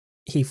like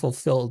he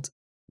fulfilled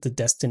the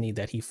destiny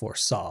that he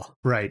foresaw.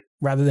 Right.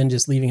 Rather than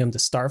just leaving him to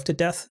starve to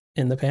death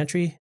in the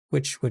pantry,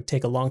 which would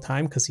take a long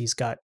time because he's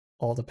got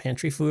all the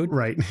pantry food.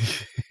 Right.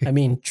 I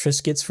mean,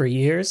 Triscuits for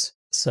years.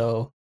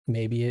 So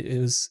maybe it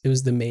was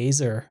the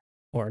maze or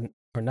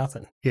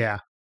nothing. Yeah.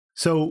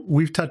 So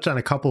we've touched on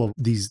a couple of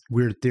these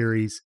weird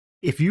theories.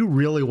 If you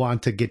really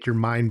want to get your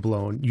mind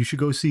blown, you should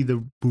go see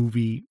the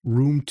movie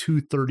Room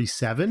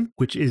 237,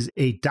 which is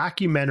a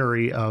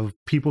documentary of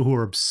people who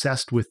are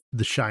obsessed with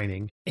The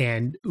Shining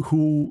and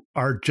who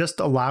are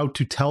just allowed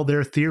to tell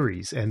their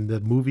theories. And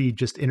the movie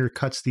just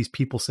intercuts these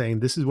people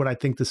saying, this is what I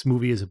think this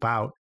movie is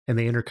about. And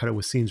they intercut it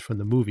with scenes from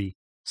the movie.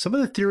 Some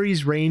of the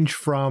theories range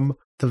from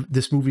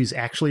this movie is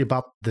actually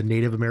about the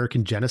Native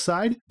American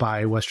genocide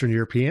by Western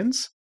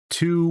Europeans,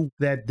 to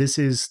that this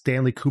is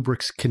Stanley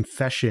Kubrick's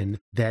confession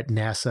that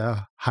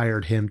NASA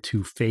hired him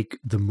to fake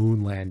the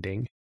moon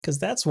landing. Because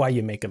that's why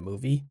you make a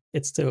movie.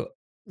 It's to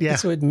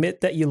admit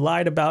that you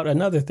lied about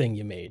another thing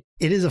you made.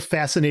 It is a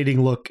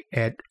fascinating look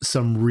at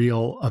some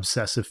real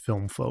obsessive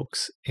film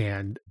folks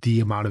and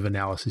the amount of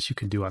analysis you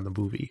can do on the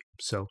movie.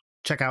 So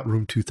check out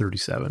Room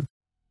 237.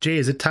 Jay,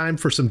 is it time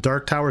for some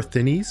Dark Tower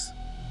Thinnies?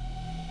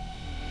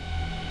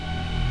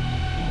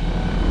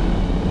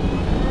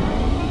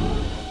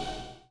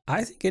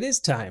 I think it is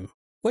time.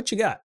 What you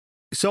got?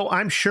 So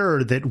I'm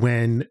sure that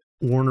when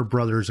Warner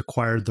Brothers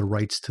acquired the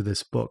rights to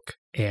this book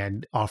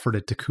and offered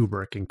it to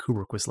Kubrick, and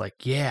Kubrick was like,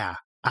 yeah,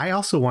 I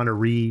also want to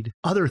read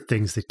other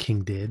things that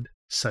King did,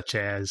 such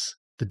as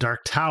The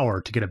Dark Tower,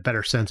 to get a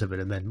better sense of it,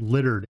 and then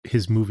littered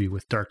his movie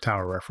with Dark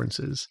Tower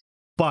references.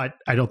 But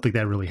I don't think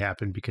that really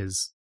happened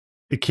because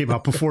it came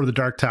out before The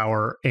Dark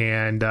Tower,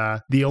 and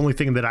the only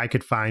thing that I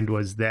could find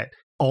was that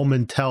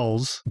Ullman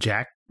tells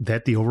Jack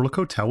that the Overlook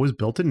Hotel was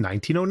built in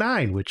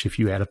 1909, which, if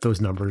you add up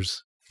those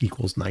numbers,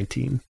 equals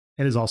 19,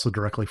 and is also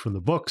directly from the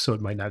book, so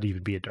it might not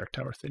even be a Dark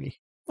Tower thinny.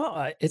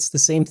 Well, it's the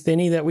same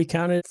thinny that we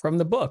counted from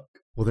the book.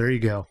 Well, there you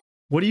go.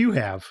 What do you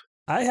have?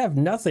 I have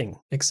nothing,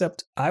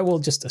 except I will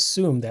just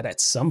assume that at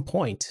some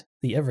point,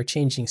 the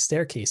ever-changing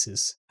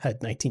staircases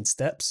had 19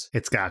 steps.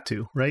 It's got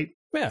to, right?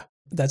 Yeah,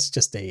 that's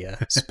just a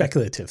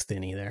speculative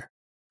thinny there.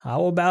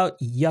 How about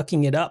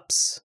yucking it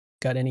ups?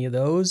 Got any of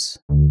those?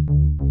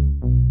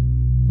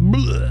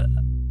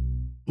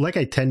 Like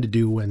I tend to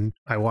do when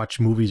I watch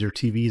movies or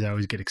TVs, I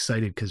always get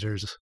excited because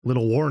there's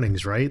little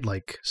warnings, right?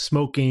 Like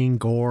smoking,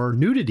 gore,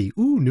 nudity.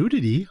 Ooh,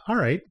 nudity. All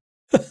right.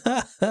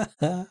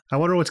 I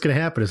wonder what's going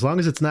to happen. As long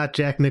as it's not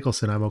Jack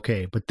Nicholson, I'm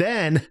okay. But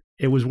then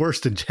it was worse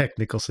than Jack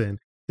Nicholson.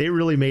 They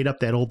really made up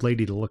that old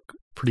lady to look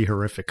pretty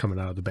horrific coming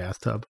out of the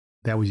bathtub.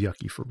 That was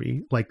yucky for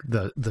me. Like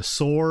the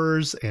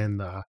sores and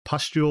the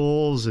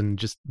pustules and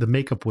just the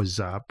makeup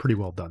was pretty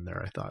well done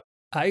there, I thought.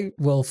 I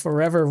will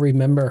forever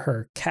remember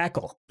her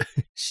cackle.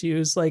 She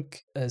was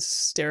like a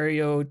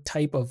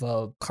stereotype of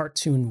a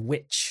cartoon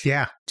witch.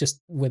 Yeah.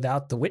 Just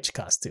without the witch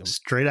costume.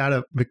 Straight out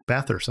of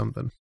Macbeth or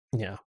something.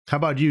 Yeah. How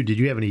about you? Did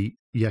you have any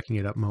yucking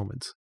it up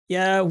moments?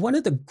 Yeah, one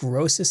of the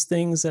grossest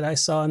things that I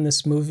saw in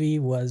this movie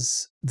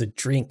was the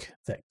drink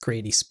that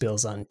Grady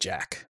spills on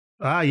Jack.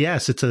 Ah,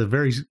 yes. It's a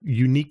very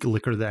unique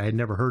liquor that I had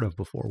never heard of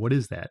before. What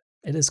is that?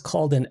 It is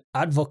called an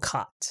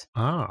advocaat.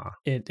 Ah.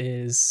 It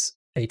is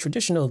a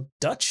traditional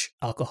Dutch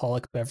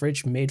alcoholic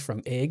beverage made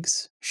from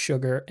eggs,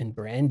 sugar, and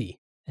brandy.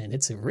 And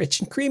it's a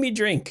rich and creamy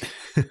drink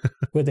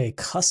with a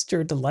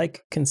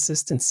custard-like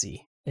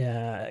consistency.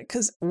 Yeah,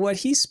 because what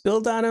he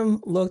spilled on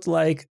him looked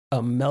like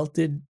a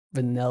melted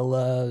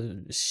vanilla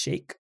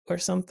shake or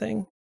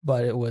something,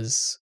 but it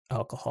was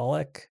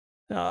alcoholic.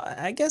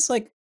 I guess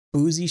like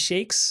boozy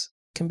shakes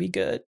can be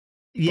good.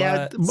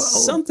 Yeah.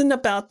 Something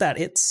about that.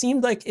 It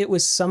seemed like it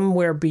was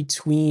somewhere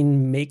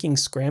between making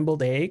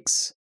scrambled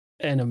eggs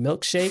and a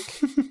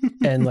milkshake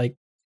and like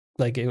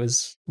it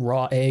was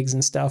raw eggs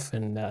and stuff.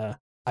 And I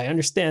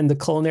understand the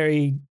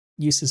culinary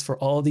uses for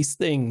all these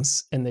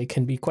things and they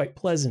can be quite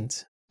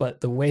pleasant.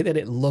 But the way that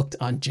it looked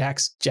on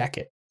Jack's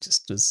jacket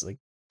just was like,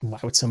 why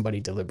would somebody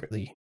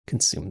deliberately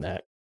consume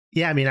that?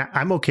 Yeah, I mean,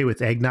 I'm okay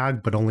with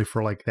eggnog, but only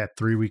for like that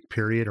 3-week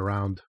period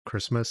around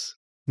Christmas.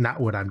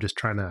 Not when I'm just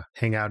trying to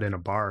hang out in a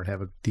bar and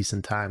have a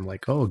decent time.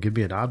 Like, oh, give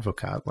me an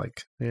advocaat.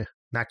 Like,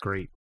 not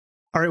great.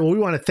 All right, well, we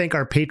want to thank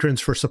our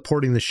patrons for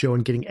supporting the show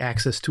and getting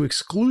access to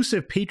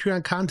exclusive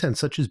Patreon content,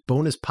 such as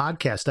bonus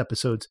podcast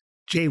episodes.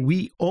 Jay,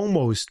 we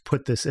almost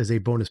put this as a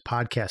bonus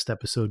podcast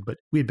episode, but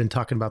we had been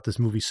talking about this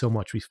movie so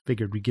much, we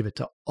figured we'd give it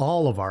to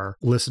all of our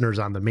listeners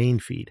on the main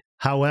feed.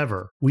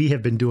 However, we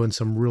have been doing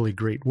some really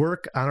great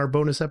work on our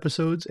bonus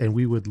episodes, and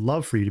we would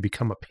love for you to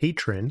become a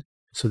patron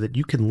so that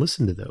you can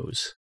listen to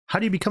those. How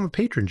do you become a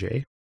patron,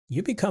 Jay?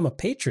 You become a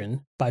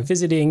patron by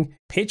visiting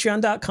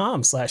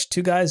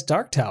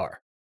patreon.com/2guysdarktower.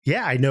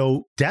 Yeah, I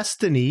know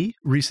Destiny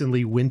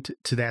recently went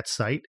to that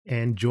site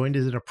and joined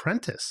as an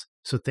apprentice.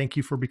 So thank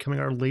you for becoming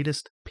our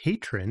latest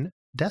patron,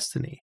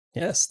 Destiny.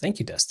 Yes, thank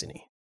you,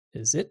 Destiny.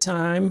 Is it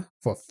time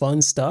for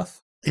fun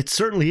stuff? It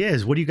certainly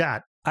is. What do you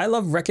got? I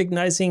love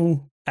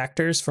recognizing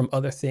actors from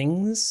other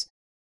things.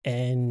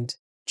 And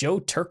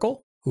Joe Turkel,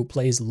 who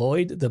plays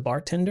Lloyd, the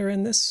bartender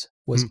in this,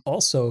 was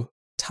also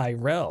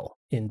Tyrell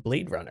in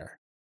Blade Runner.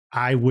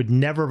 I would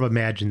never have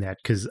imagined that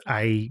because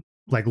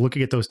like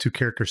looking at those two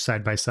characters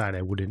side by side,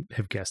 I wouldn't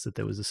have guessed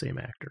that was the same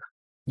actor.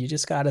 You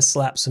just got to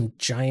slap some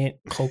giant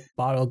Coke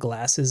bottle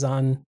glasses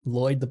on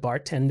Lloyd the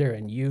bartender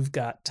and you've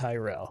got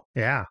Tyrell.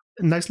 Yeah.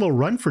 A nice little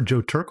run for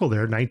Joe Turkel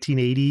there.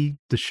 1980,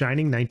 The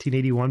Shining,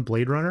 1981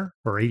 Blade Runner,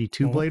 or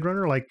 82 Blade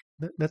Runner. Like,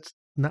 that's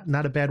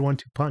not a bad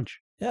 1-2 punch.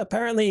 Yeah,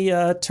 apparently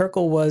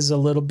Turkel was a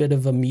little bit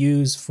of a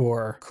muse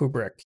for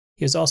Kubrick.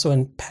 He was also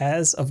in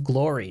Paths of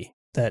Glory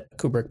that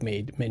Kubrick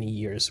made many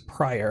years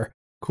prior.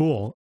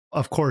 Cool.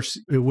 Of course,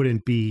 it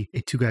wouldn't be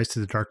a Two Guys to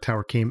the Dark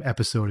Tower came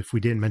episode if we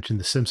didn't mention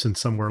The Simpsons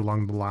somewhere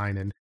along the line.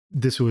 And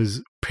this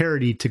was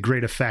parodied to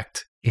great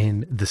effect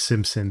in The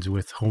Simpsons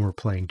with Homer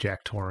playing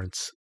Jack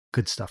Torrance.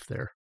 Good stuff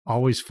there.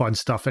 Always fun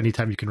stuff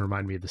anytime you can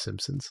remind me of The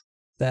Simpsons.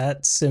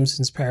 That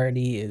Simpsons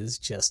parody is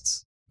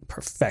just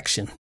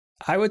perfection.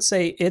 I would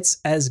say it's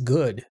as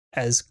good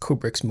as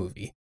Kubrick's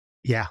movie.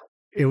 Yeah,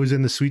 it was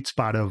in the sweet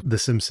spot of The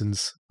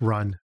Simpsons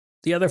run.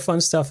 The other fun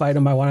stuff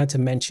item I wanted to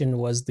mention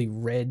was the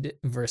red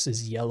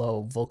versus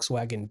yellow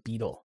Volkswagen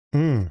Beetle.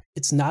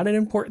 It's not an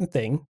important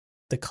thing.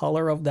 The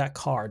color of that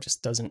car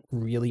just doesn't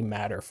really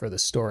matter for the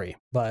story.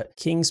 But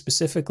King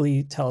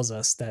specifically tells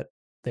us that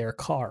their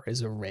car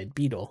is a red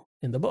Beetle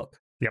in the book.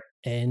 Yep.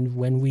 And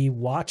when we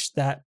watch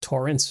that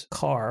Torrance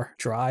car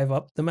drive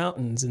up the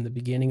mountains in the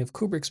beginning of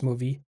Kubrick's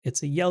movie,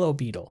 it's a yellow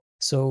Beetle.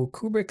 So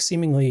Kubrick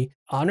seemingly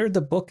honored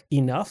the book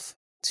enough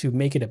to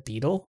make it a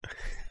Beetle,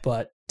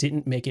 but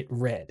didn't make it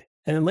red.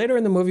 And then later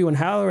in the movie, when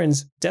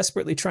Halloran's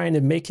desperately trying to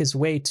make his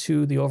way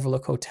to the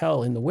Overlook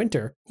Hotel in the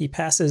winter, he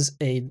passes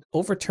an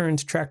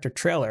overturned tractor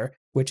trailer,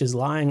 which is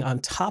lying on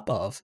top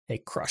of a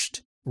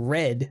crushed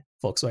red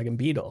Volkswagen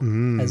Beetle,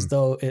 as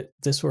though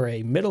this were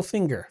a middle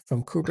finger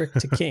from Kubrick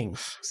to King,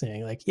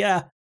 saying like,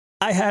 yeah,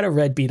 I had a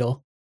red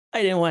Beetle.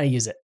 I didn't want to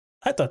use it.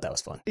 I thought that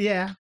was fun.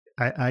 Yeah,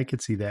 I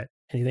could see that.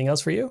 Anything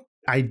else for you?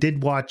 I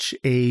did watch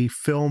a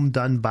film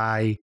done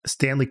by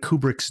Stanley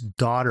Kubrick's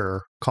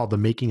daughter called The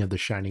Making of The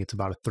Shining. It's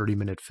about a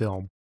 30-minute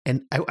film.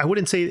 And I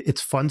wouldn't say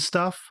it's fun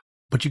stuff,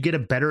 but you get a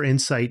better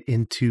insight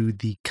into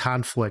the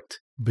conflict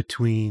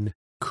between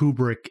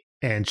Kubrick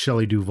and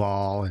Shelley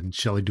Duvall and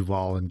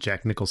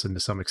Jack Nicholson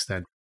to some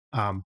extent.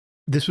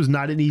 This was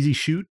not an easy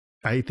shoot.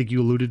 I think you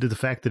alluded to the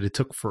fact that it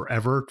took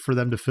forever for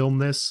them to film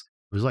this.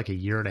 It was like a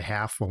year and a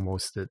half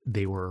almost that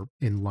they were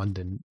in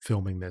London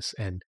filming this.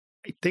 And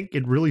I think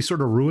it really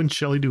sort of ruined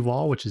Shelley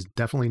Duvall, which is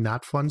definitely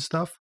not fun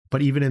stuff.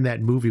 But even in that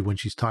movie, when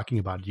she's talking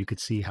about it, you could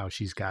see how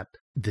she's got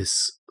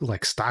this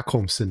like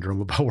Stockholm syndrome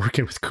about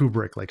working with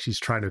Kubrick. Like she's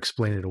trying to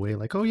explain it away.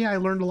 Like, oh yeah, I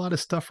learned a lot of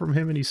stuff from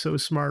him and he's so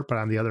smart. But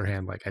on the other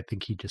hand, like I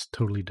think he just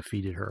totally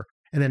defeated her.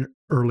 And then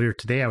earlier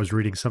today, I was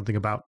reading something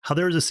about how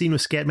there was a scene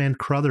with Scatman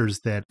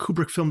Crothers that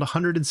Kubrick filmed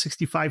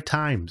 165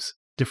 times,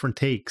 different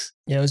takes.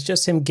 Yeah, it was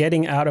just him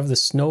getting out of the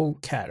snow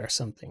cat or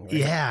something. Right?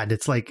 Yeah, and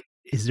it's like,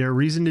 is there a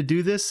reason to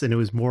do this? And it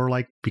was more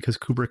like because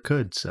Kubrick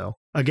could. So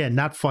again,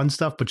 not fun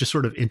stuff, but just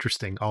sort of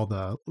interesting, all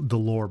the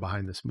lore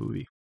behind this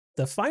movie.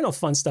 The final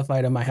fun stuff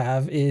item I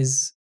have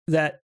is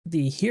that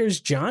the Here's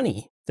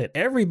Johnny that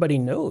everybody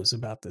knows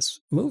about this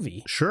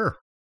movie Sure.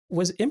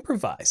 was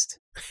improvised.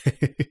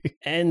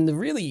 And the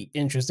really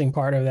interesting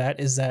part of that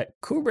is that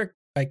Kubrick,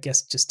 I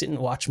guess, just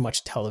didn't watch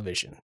much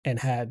television and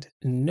had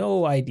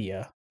no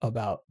idea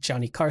about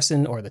Johnny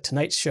Carson or The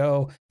Tonight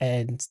Show,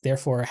 and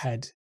therefore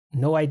had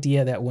no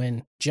idea that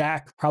when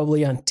Jack,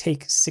 probably on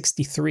take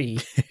 63,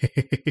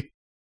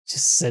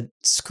 just said,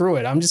 screw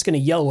it, I'm just going to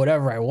yell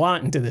whatever I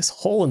want into this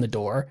hole in the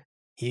door.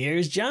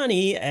 Here's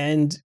Johnny.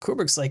 And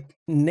Kubrick's like,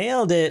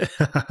 nailed it.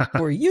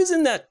 We're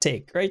using that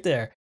take right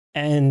there.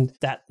 And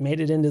that made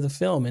it into the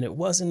film. And it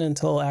wasn't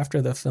until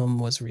after the film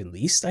was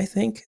released, I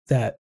think,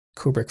 that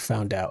Kubrick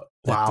found out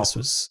that this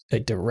was a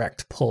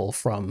direct pull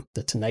from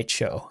The Tonight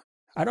Show.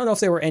 I don't know if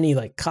there were any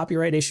like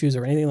copyright issues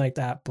or anything like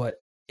that, but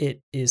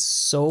it is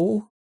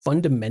so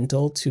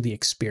fundamental to the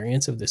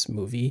experience of this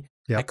movie.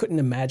 Yep. I couldn't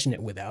imagine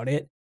it without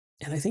it.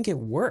 And I think it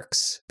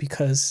works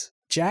because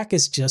Jack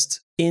is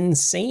just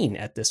insane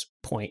at this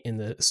point in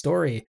the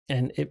story.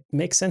 And it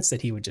makes sense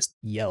that he would just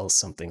yell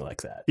something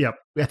like that. Yep.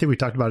 I think we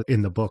talked about it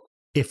in the book.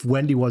 If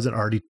Wendy wasn't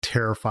already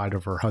terrified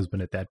of her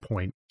husband at that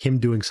point, him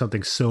doing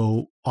something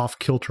so off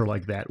kilter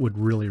like that would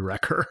really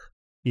wreck her,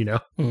 you know?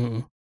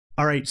 Mm-hmm.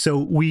 All right. So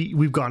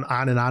we've gone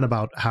on and on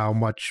about how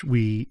much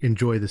we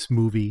enjoy this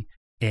movie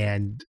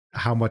and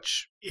how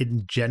much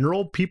in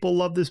general people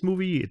love this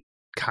movie. It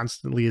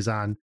constantly is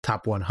on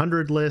top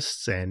 100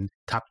 lists and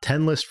top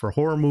 10 lists for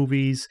horror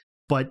movies.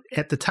 But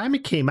at the time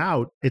it came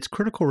out, its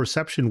critical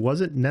reception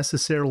wasn't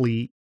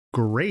necessarily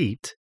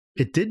great.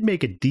 It did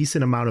make a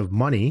decent amount of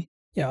money.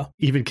 Yeah.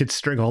 Even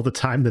considering all the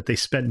time that they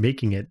spent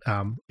making it,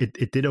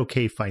 it did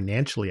okay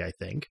financially, I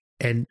think.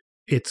 And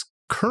its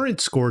current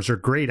scores are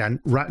great. On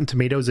Rotten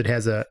Tomatoes, it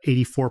has a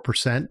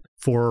 84%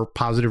 for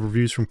positive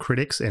reviews from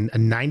critics and a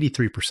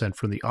 93%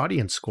 from the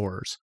audience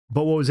scores.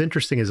 But what was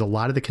interesting is a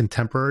lot of the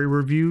contemporary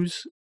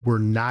reviews were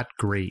not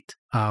great.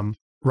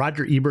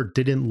 Roger Ebert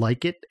didn't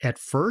like it at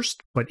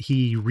first, but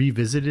he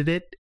revisited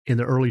it in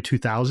the early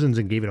 2000s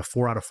and gave it a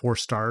 4 out of 4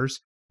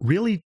 stars,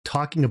 really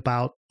talking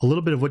about a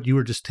little bit of what you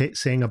were just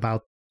saying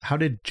about how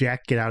did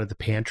Jack get out of the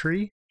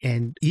pantry?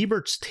 And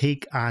Ebert's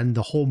take on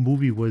the whole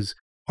movie was,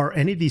 are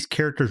any of these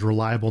characters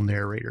reliable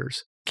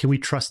narrators? Can we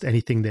trust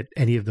anything that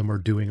any of them are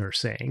doing or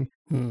saying?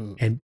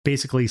 And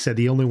basically he said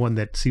the only one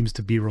that seems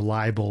to be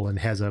reliable and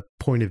has a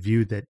point of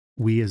view that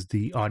we as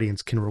the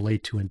audience can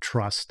relate to and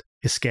trust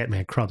is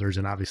Scatman Crothers.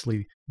 And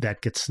obviously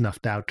that gets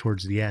snuffed out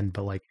towards the end,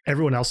 but like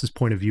everyone else's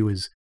point of view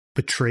is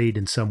betrayed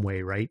in some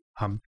way, right?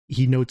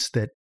 He notes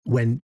that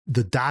when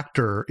the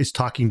doctor is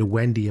talking to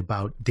Wendy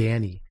about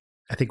Danny,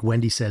 I think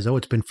Wendy says, oh,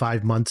 it's been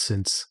 5 months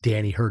since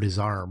Danny hurt his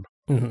arm.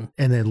 Mm-hmm.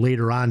 And then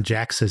later on,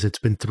 Jack says it's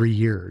been 3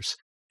 years.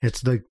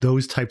 It's like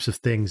those types of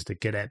things that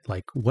get at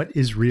like, what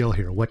is real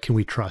here? What can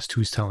we trust?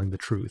 Who's telling the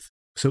truth?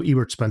 So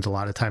Ebert spends a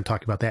lot of time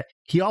talking about that.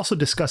 He also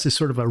discusses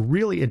sort of a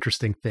really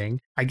interesting thing.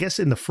 I guess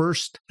in the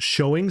first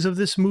showings of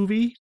this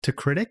movie to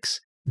critics,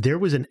 there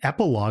was an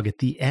epilogue at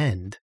the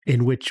end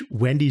in which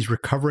Wendy's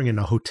recovering in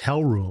a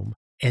hotel room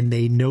and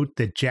they note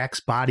that Jack's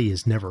body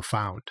is never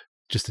found.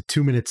 Just a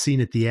 2-minute scene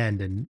at the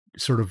end and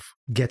sort of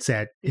gets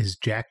at, is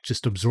Jack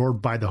just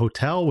absorbed by the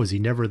hotel? Was he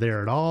never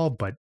there at all?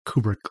 But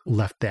Kubrick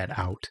left that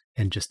out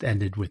and just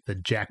ended with the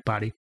Jack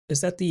body.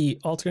 Is that the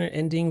alternate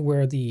ending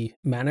where the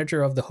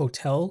manager of the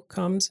hotel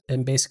comes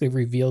and basically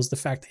reveals the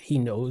fact that he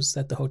knows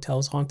that the hotel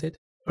is haunted?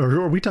 Or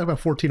are we talking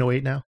about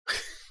 1408 now?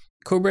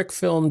 Kubrick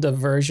filmed a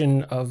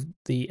version of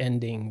the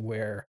ending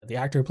where the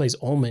actor who plays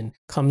Ullman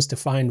comes to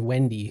find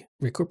Wendy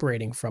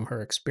recuperating from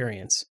her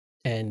experience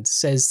and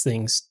says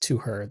things to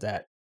her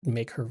that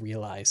make her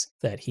realize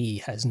that he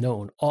has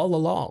known all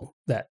along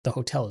that the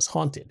hotel is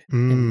haunted.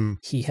 And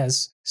he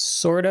has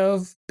sort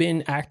of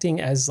been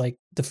acting as like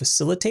the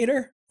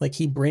facilitator. Like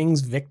he brings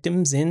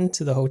victims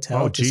into the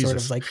hotel to sort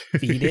of like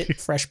feed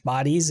it fresh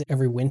bodies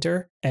every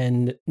winter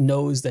and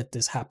knows that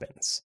this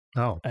happens.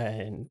 Oh.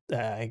 And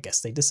I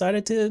guess they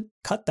decided to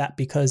cut that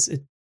because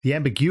the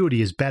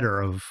ambiguity is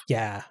better of.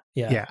 Yeah.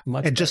 And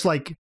better. Just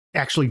like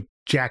actually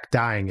Jack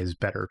dying is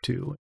better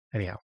too.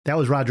 Anyhow, that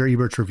was Roger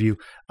Ebert's review.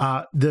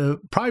 The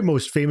probably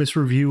most famous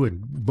review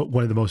and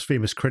one of the most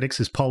famous critics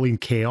is Pauline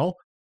Kael,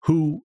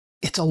 who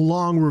it's a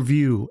long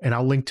review and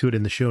I'll link to it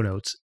in the show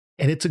notes.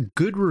 And it's a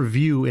good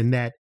review in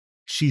that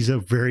she's a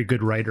very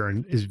good writer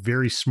and is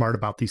very smart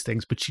about these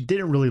things, but she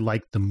didn't really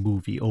like the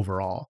movie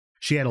overall.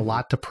 She had a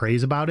lot to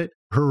praise about it.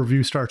 Her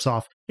review starts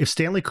off, if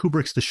Stanley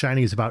Kubrick's The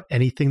Shining is about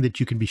anything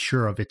that you can be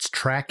sure of, it's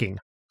tracking.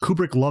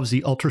 Kubrick loves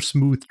the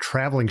ultra-smooth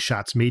traveling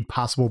shots made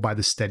possible by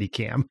the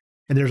Steadicam.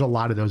 And there's a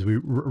lot of those. We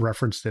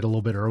referenced it a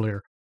little bit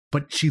earlier.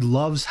 But she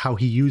loves how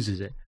he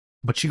uses it.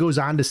 But she goes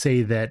on to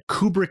say that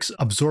Kubrick's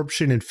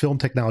absorption in film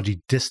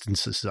technology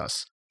distances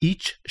us.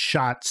 Each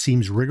shot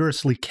seems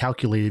rigorously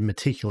calculated and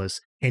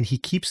meticulous, and he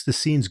keeps the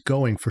scenes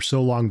going for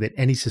so long that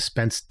any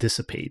suspense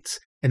dissipates.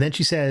 And then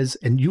she says,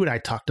 and you and I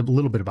talked a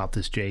little bit about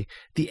this, Jay,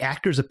 the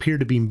actors appear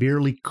to be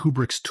merely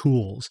Kubrick's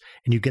tools,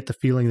 and you get the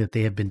feeling that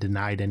they have been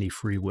denied any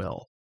free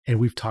will. And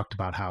we've talked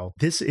about how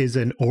this is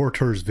an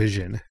orator's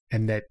vision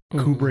and that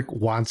Kubrick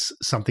wants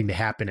something to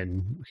happen,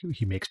 and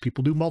he makes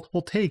people do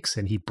multiple takes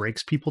and he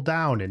breaks people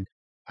down. And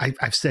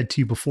I've said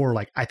to you before,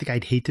 like, I think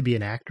I'd hate to be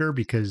an actor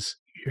because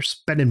you're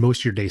spending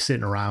most of your day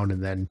sitting around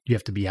and then you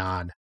have to be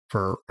on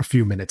for a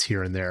few minutes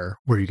here and there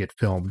where you get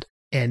filmed.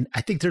 And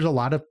I think there's a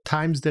lot of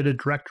times that a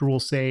director will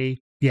say,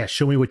 yeah,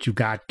 show me what you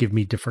got, give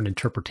me different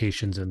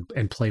interpretations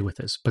and play with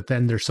this. But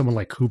then there's someone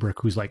like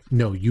Kubrick who's like,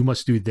 no, you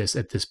must do this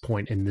at this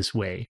point in this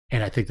way.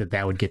 And I think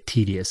that would get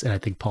tedious. And I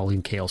think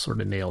Pauline Kael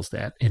sort of nails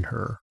that in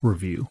her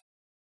review.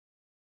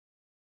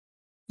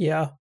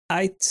 Yeah,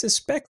 I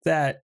suspect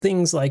that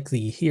things like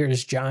the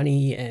Here's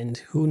Johnny and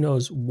who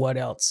knows what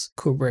else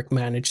Kubrick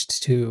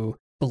managed to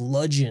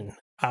bludgeon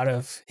out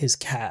of his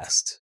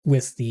cast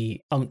with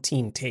the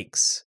umpteen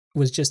takes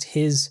was just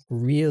his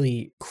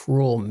really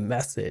cruel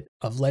method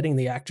of letting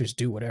the actors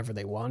do whatever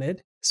they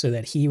wanted so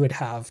that he would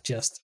have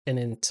just an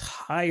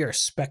entire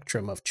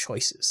spectrum of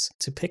choices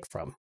to pick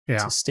from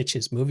to stitch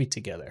his movie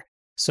together.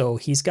 So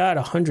he's got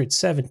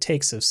 107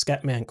 takes of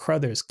Scatman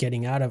Crothers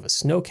getting out of a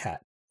snowcat.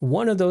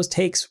 One of those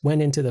takes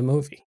went into the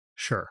movie.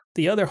 Sure.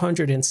 The other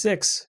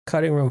 106,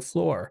 cutting room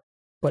floor.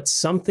 But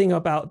something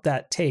about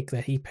that take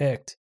that he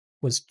picked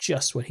was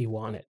just what he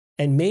wanted.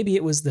 And maybe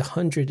it was the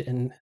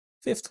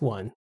 105th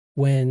one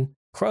when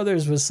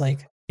Crothers was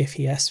like, if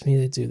he asks me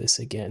to do this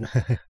again,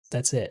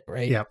 that's it,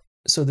 right? Yep.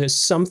 So there's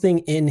something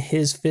in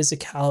his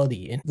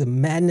physicality and the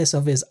madness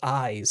of his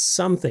eyes,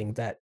 something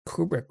that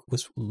Kubrick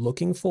was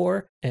looking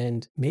for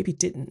and maybe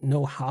didn't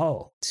know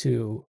how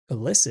to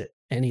elicit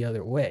any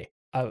other way.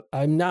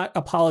 I'm not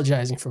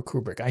apologizing for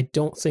Kubrick. I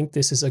don't think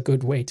this is a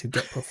good way to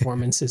get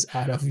performances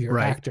out of your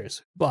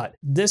actors, but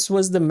this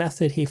was the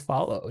method he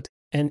followed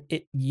and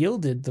it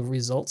yielded the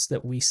results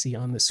that we see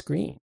on the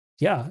screen.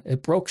 Yeah,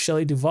 it broke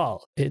Shelley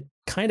Duvall. It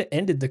kind of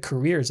ended the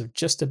careers of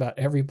just about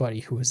everybody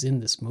who was in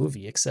this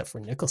movie except for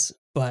Nicholson.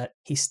 But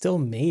he still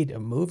made a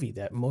movie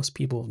that most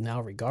people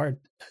now regard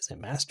as a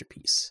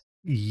masterpiece.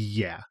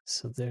 Yeah.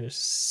 So there's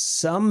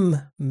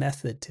some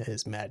method to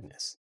his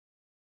madness.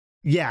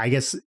 Yeah, I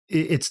guess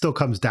it still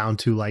comes down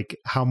to like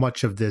how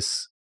much of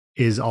this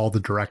is all the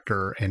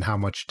director and how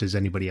much does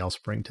anybody else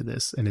bring to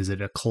this? And is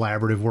it a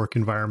collaborative work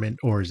environment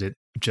or is it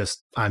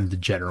just I'm the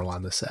general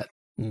on the set?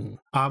 And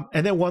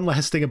then one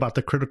last thing about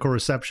the critical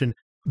reception,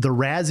 the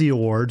Razzie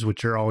Awards,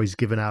 which are always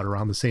given out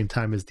around the same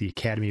time as the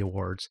Academy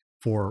Awards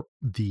for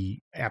the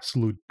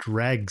absolute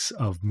dregs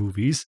of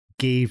movies,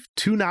 gave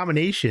 2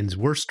 nominations,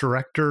 Worst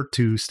Director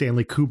to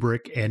Stanley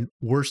Kubrick and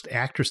Worst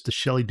Actress to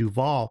Shelley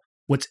Duvall.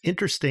 What's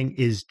interesting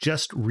is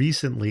just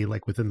recently,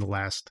 like within the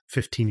last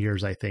 15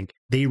 years, I think,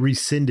 they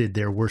rescinded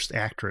their Worst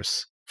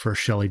Actress for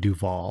Shelley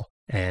Duvall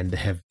and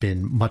have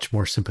been much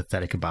more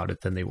sympathetic about it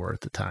than they were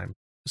at the time.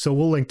 So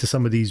we'll link to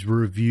some of these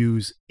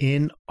reviews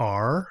in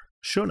our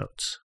show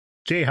notes.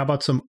 Jay, how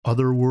about some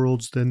other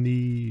worlds than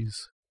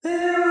these?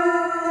 There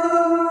are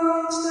other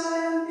worlds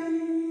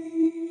than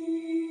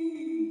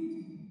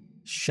these.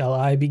 Shall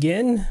I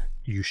begin?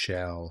 You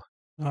shall.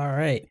 All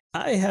right.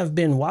 I have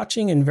been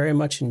watching and very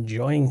much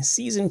enjoying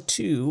season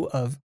 2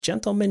 of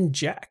Gentleman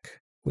Jack,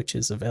 which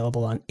is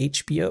available on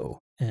HBO.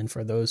 And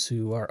for those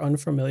who are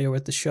unfamiliar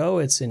with the show,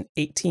 it's an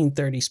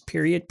 1830s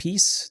period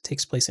piece,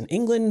 takes place in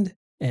England,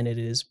 and it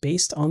is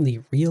based on the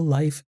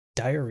real-life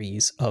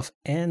diaries of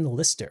Anne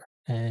Lister.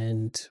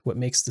 And what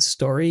makes the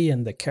story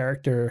and the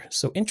character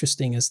so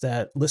interesting is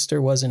that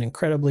Lister was an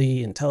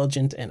incredibly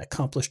intelligent and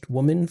accomplished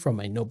woman from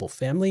a noble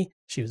family.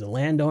 She was a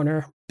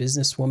landowner,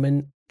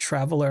 businesswoman,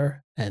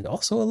 traveler, and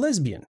also a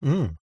lesbian.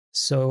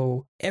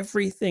 So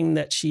everything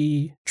that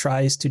she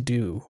tries to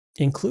do,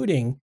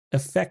 including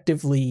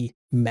effectively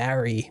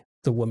marry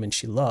the woman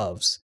she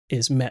loves,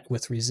 is met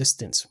with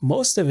resistance.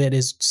 Most of it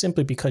is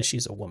simply because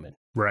she's a woman.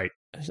 Right.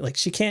 Like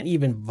she can't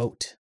even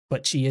vote,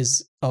 but she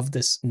is of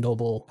this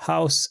noble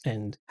house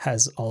and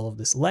has all of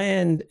this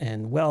land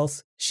and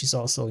wealth. She's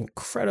also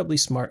incredibly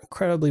smart,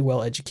 incredibly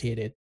well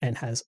educated, and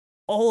has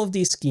all of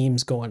these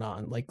schemes going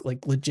on, like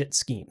legit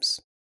schemes.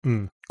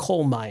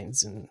 Coal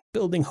mines and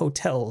building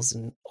hotels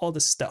and all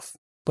this stuff.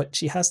 But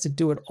she has to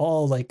do it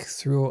all like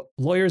through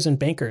lawyers and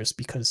bankers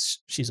because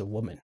she's a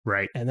woman.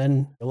 Right. And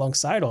then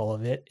alongside all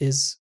of it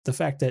is the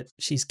fact that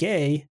she's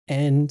gay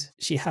and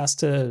she has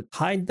to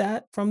hide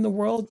that from the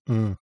world.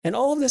 And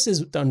all of this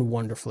is done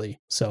wonderfully.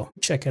 So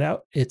check it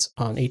out. It's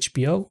on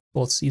HBO.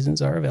 Both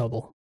seasons are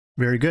available.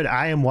 Very good.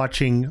 I am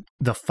watching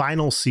the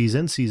final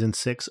season, season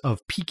 6 of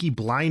Peaky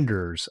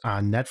Blinders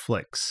on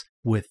Netflix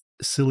with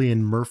Cillian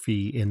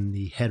Murphy in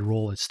the head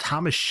role. It's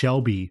Thomas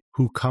Shelby,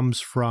 who comes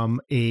from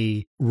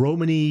a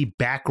Romany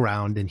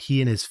background, and he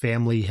and his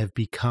family have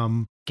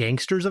become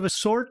gangsters of a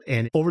sort.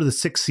 And over the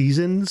 6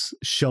 seasons,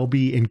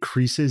 Shelby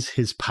increases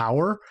his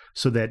power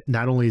so that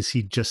not only is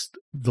he just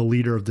the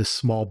leader of this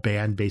small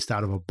band based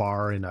out of a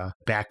bar in a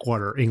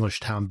backwater English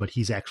town, but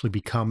he's actually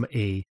become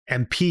a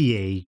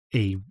MP,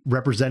 a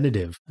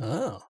representative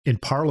in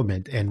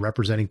Parliament and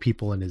representing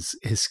people, and his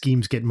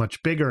schemes get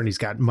much bigger and he's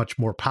got much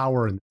more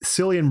power. And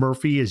Cillian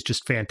Murphy is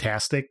just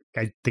fantastic.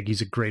 I think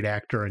he's a great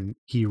actor and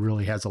he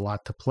really has a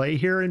lot to play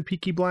here in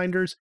Peaky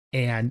Blinders.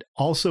 And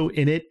also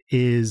in it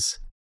is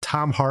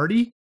Tom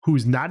Hardy,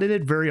 who's not in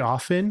it very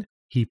often.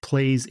 He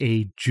plays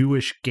a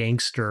Jewish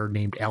gangster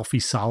named Alfie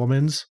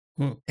Solomons.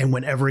 And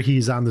whenever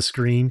he's on the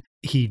screen,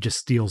 he just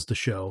steals the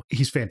show.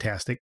 He's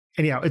fantastic.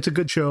 Anyhow, it's a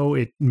good show.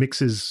 It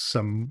mixes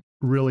some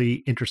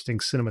really interesting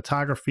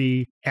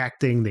cinematography,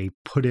 acting. They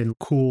put in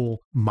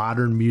cool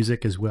modern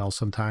music as well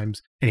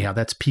sometimes. Anyhow,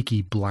 that's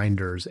Peaky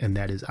Blinders, and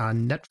that is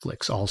on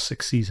Netflix. All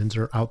 6 seasons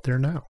are out there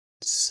now.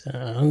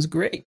 Sounds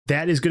great.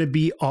 That is going to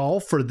be all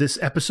for this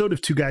episode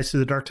of Two Guys to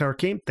the Dark Tower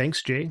Came.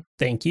 Thanks, Jay.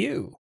 Thank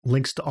you.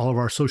 Links to all of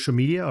our social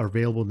media are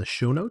available in the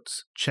show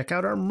notes. Check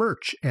out our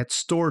merch at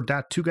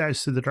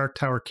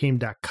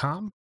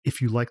store.twoguystothedarktowercame.com.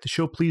 If you like the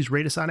show, please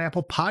rate us on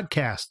Apple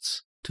Podcasts.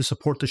 To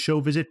support the show,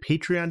 visit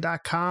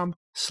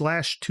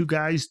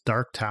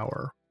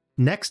patreon.com/2guysdarktower.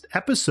 Next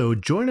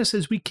episode, join us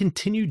as we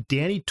continue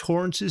Danny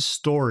Torrance's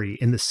story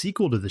in the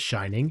sequel to The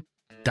Shining,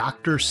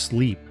 Dr.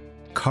 Sleep,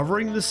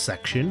 covering the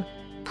section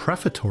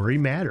Prefatory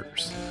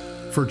Matters.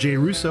 For Jay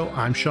Russo,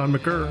 I'm Sean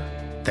McGurr.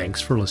 Thanks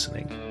for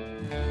listening.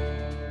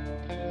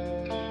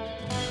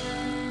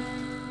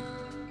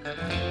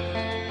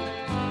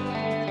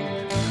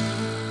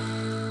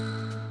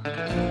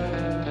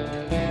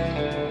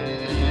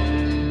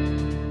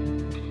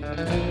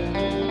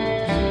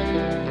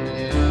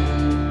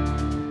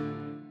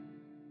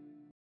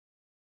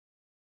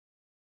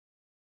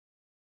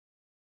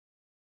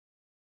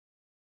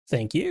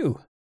 Thank you.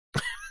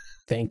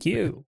 Thank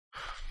you.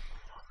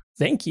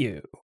 Thank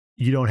you.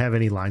 You don't have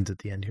any lines at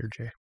the end here,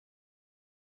 Jay.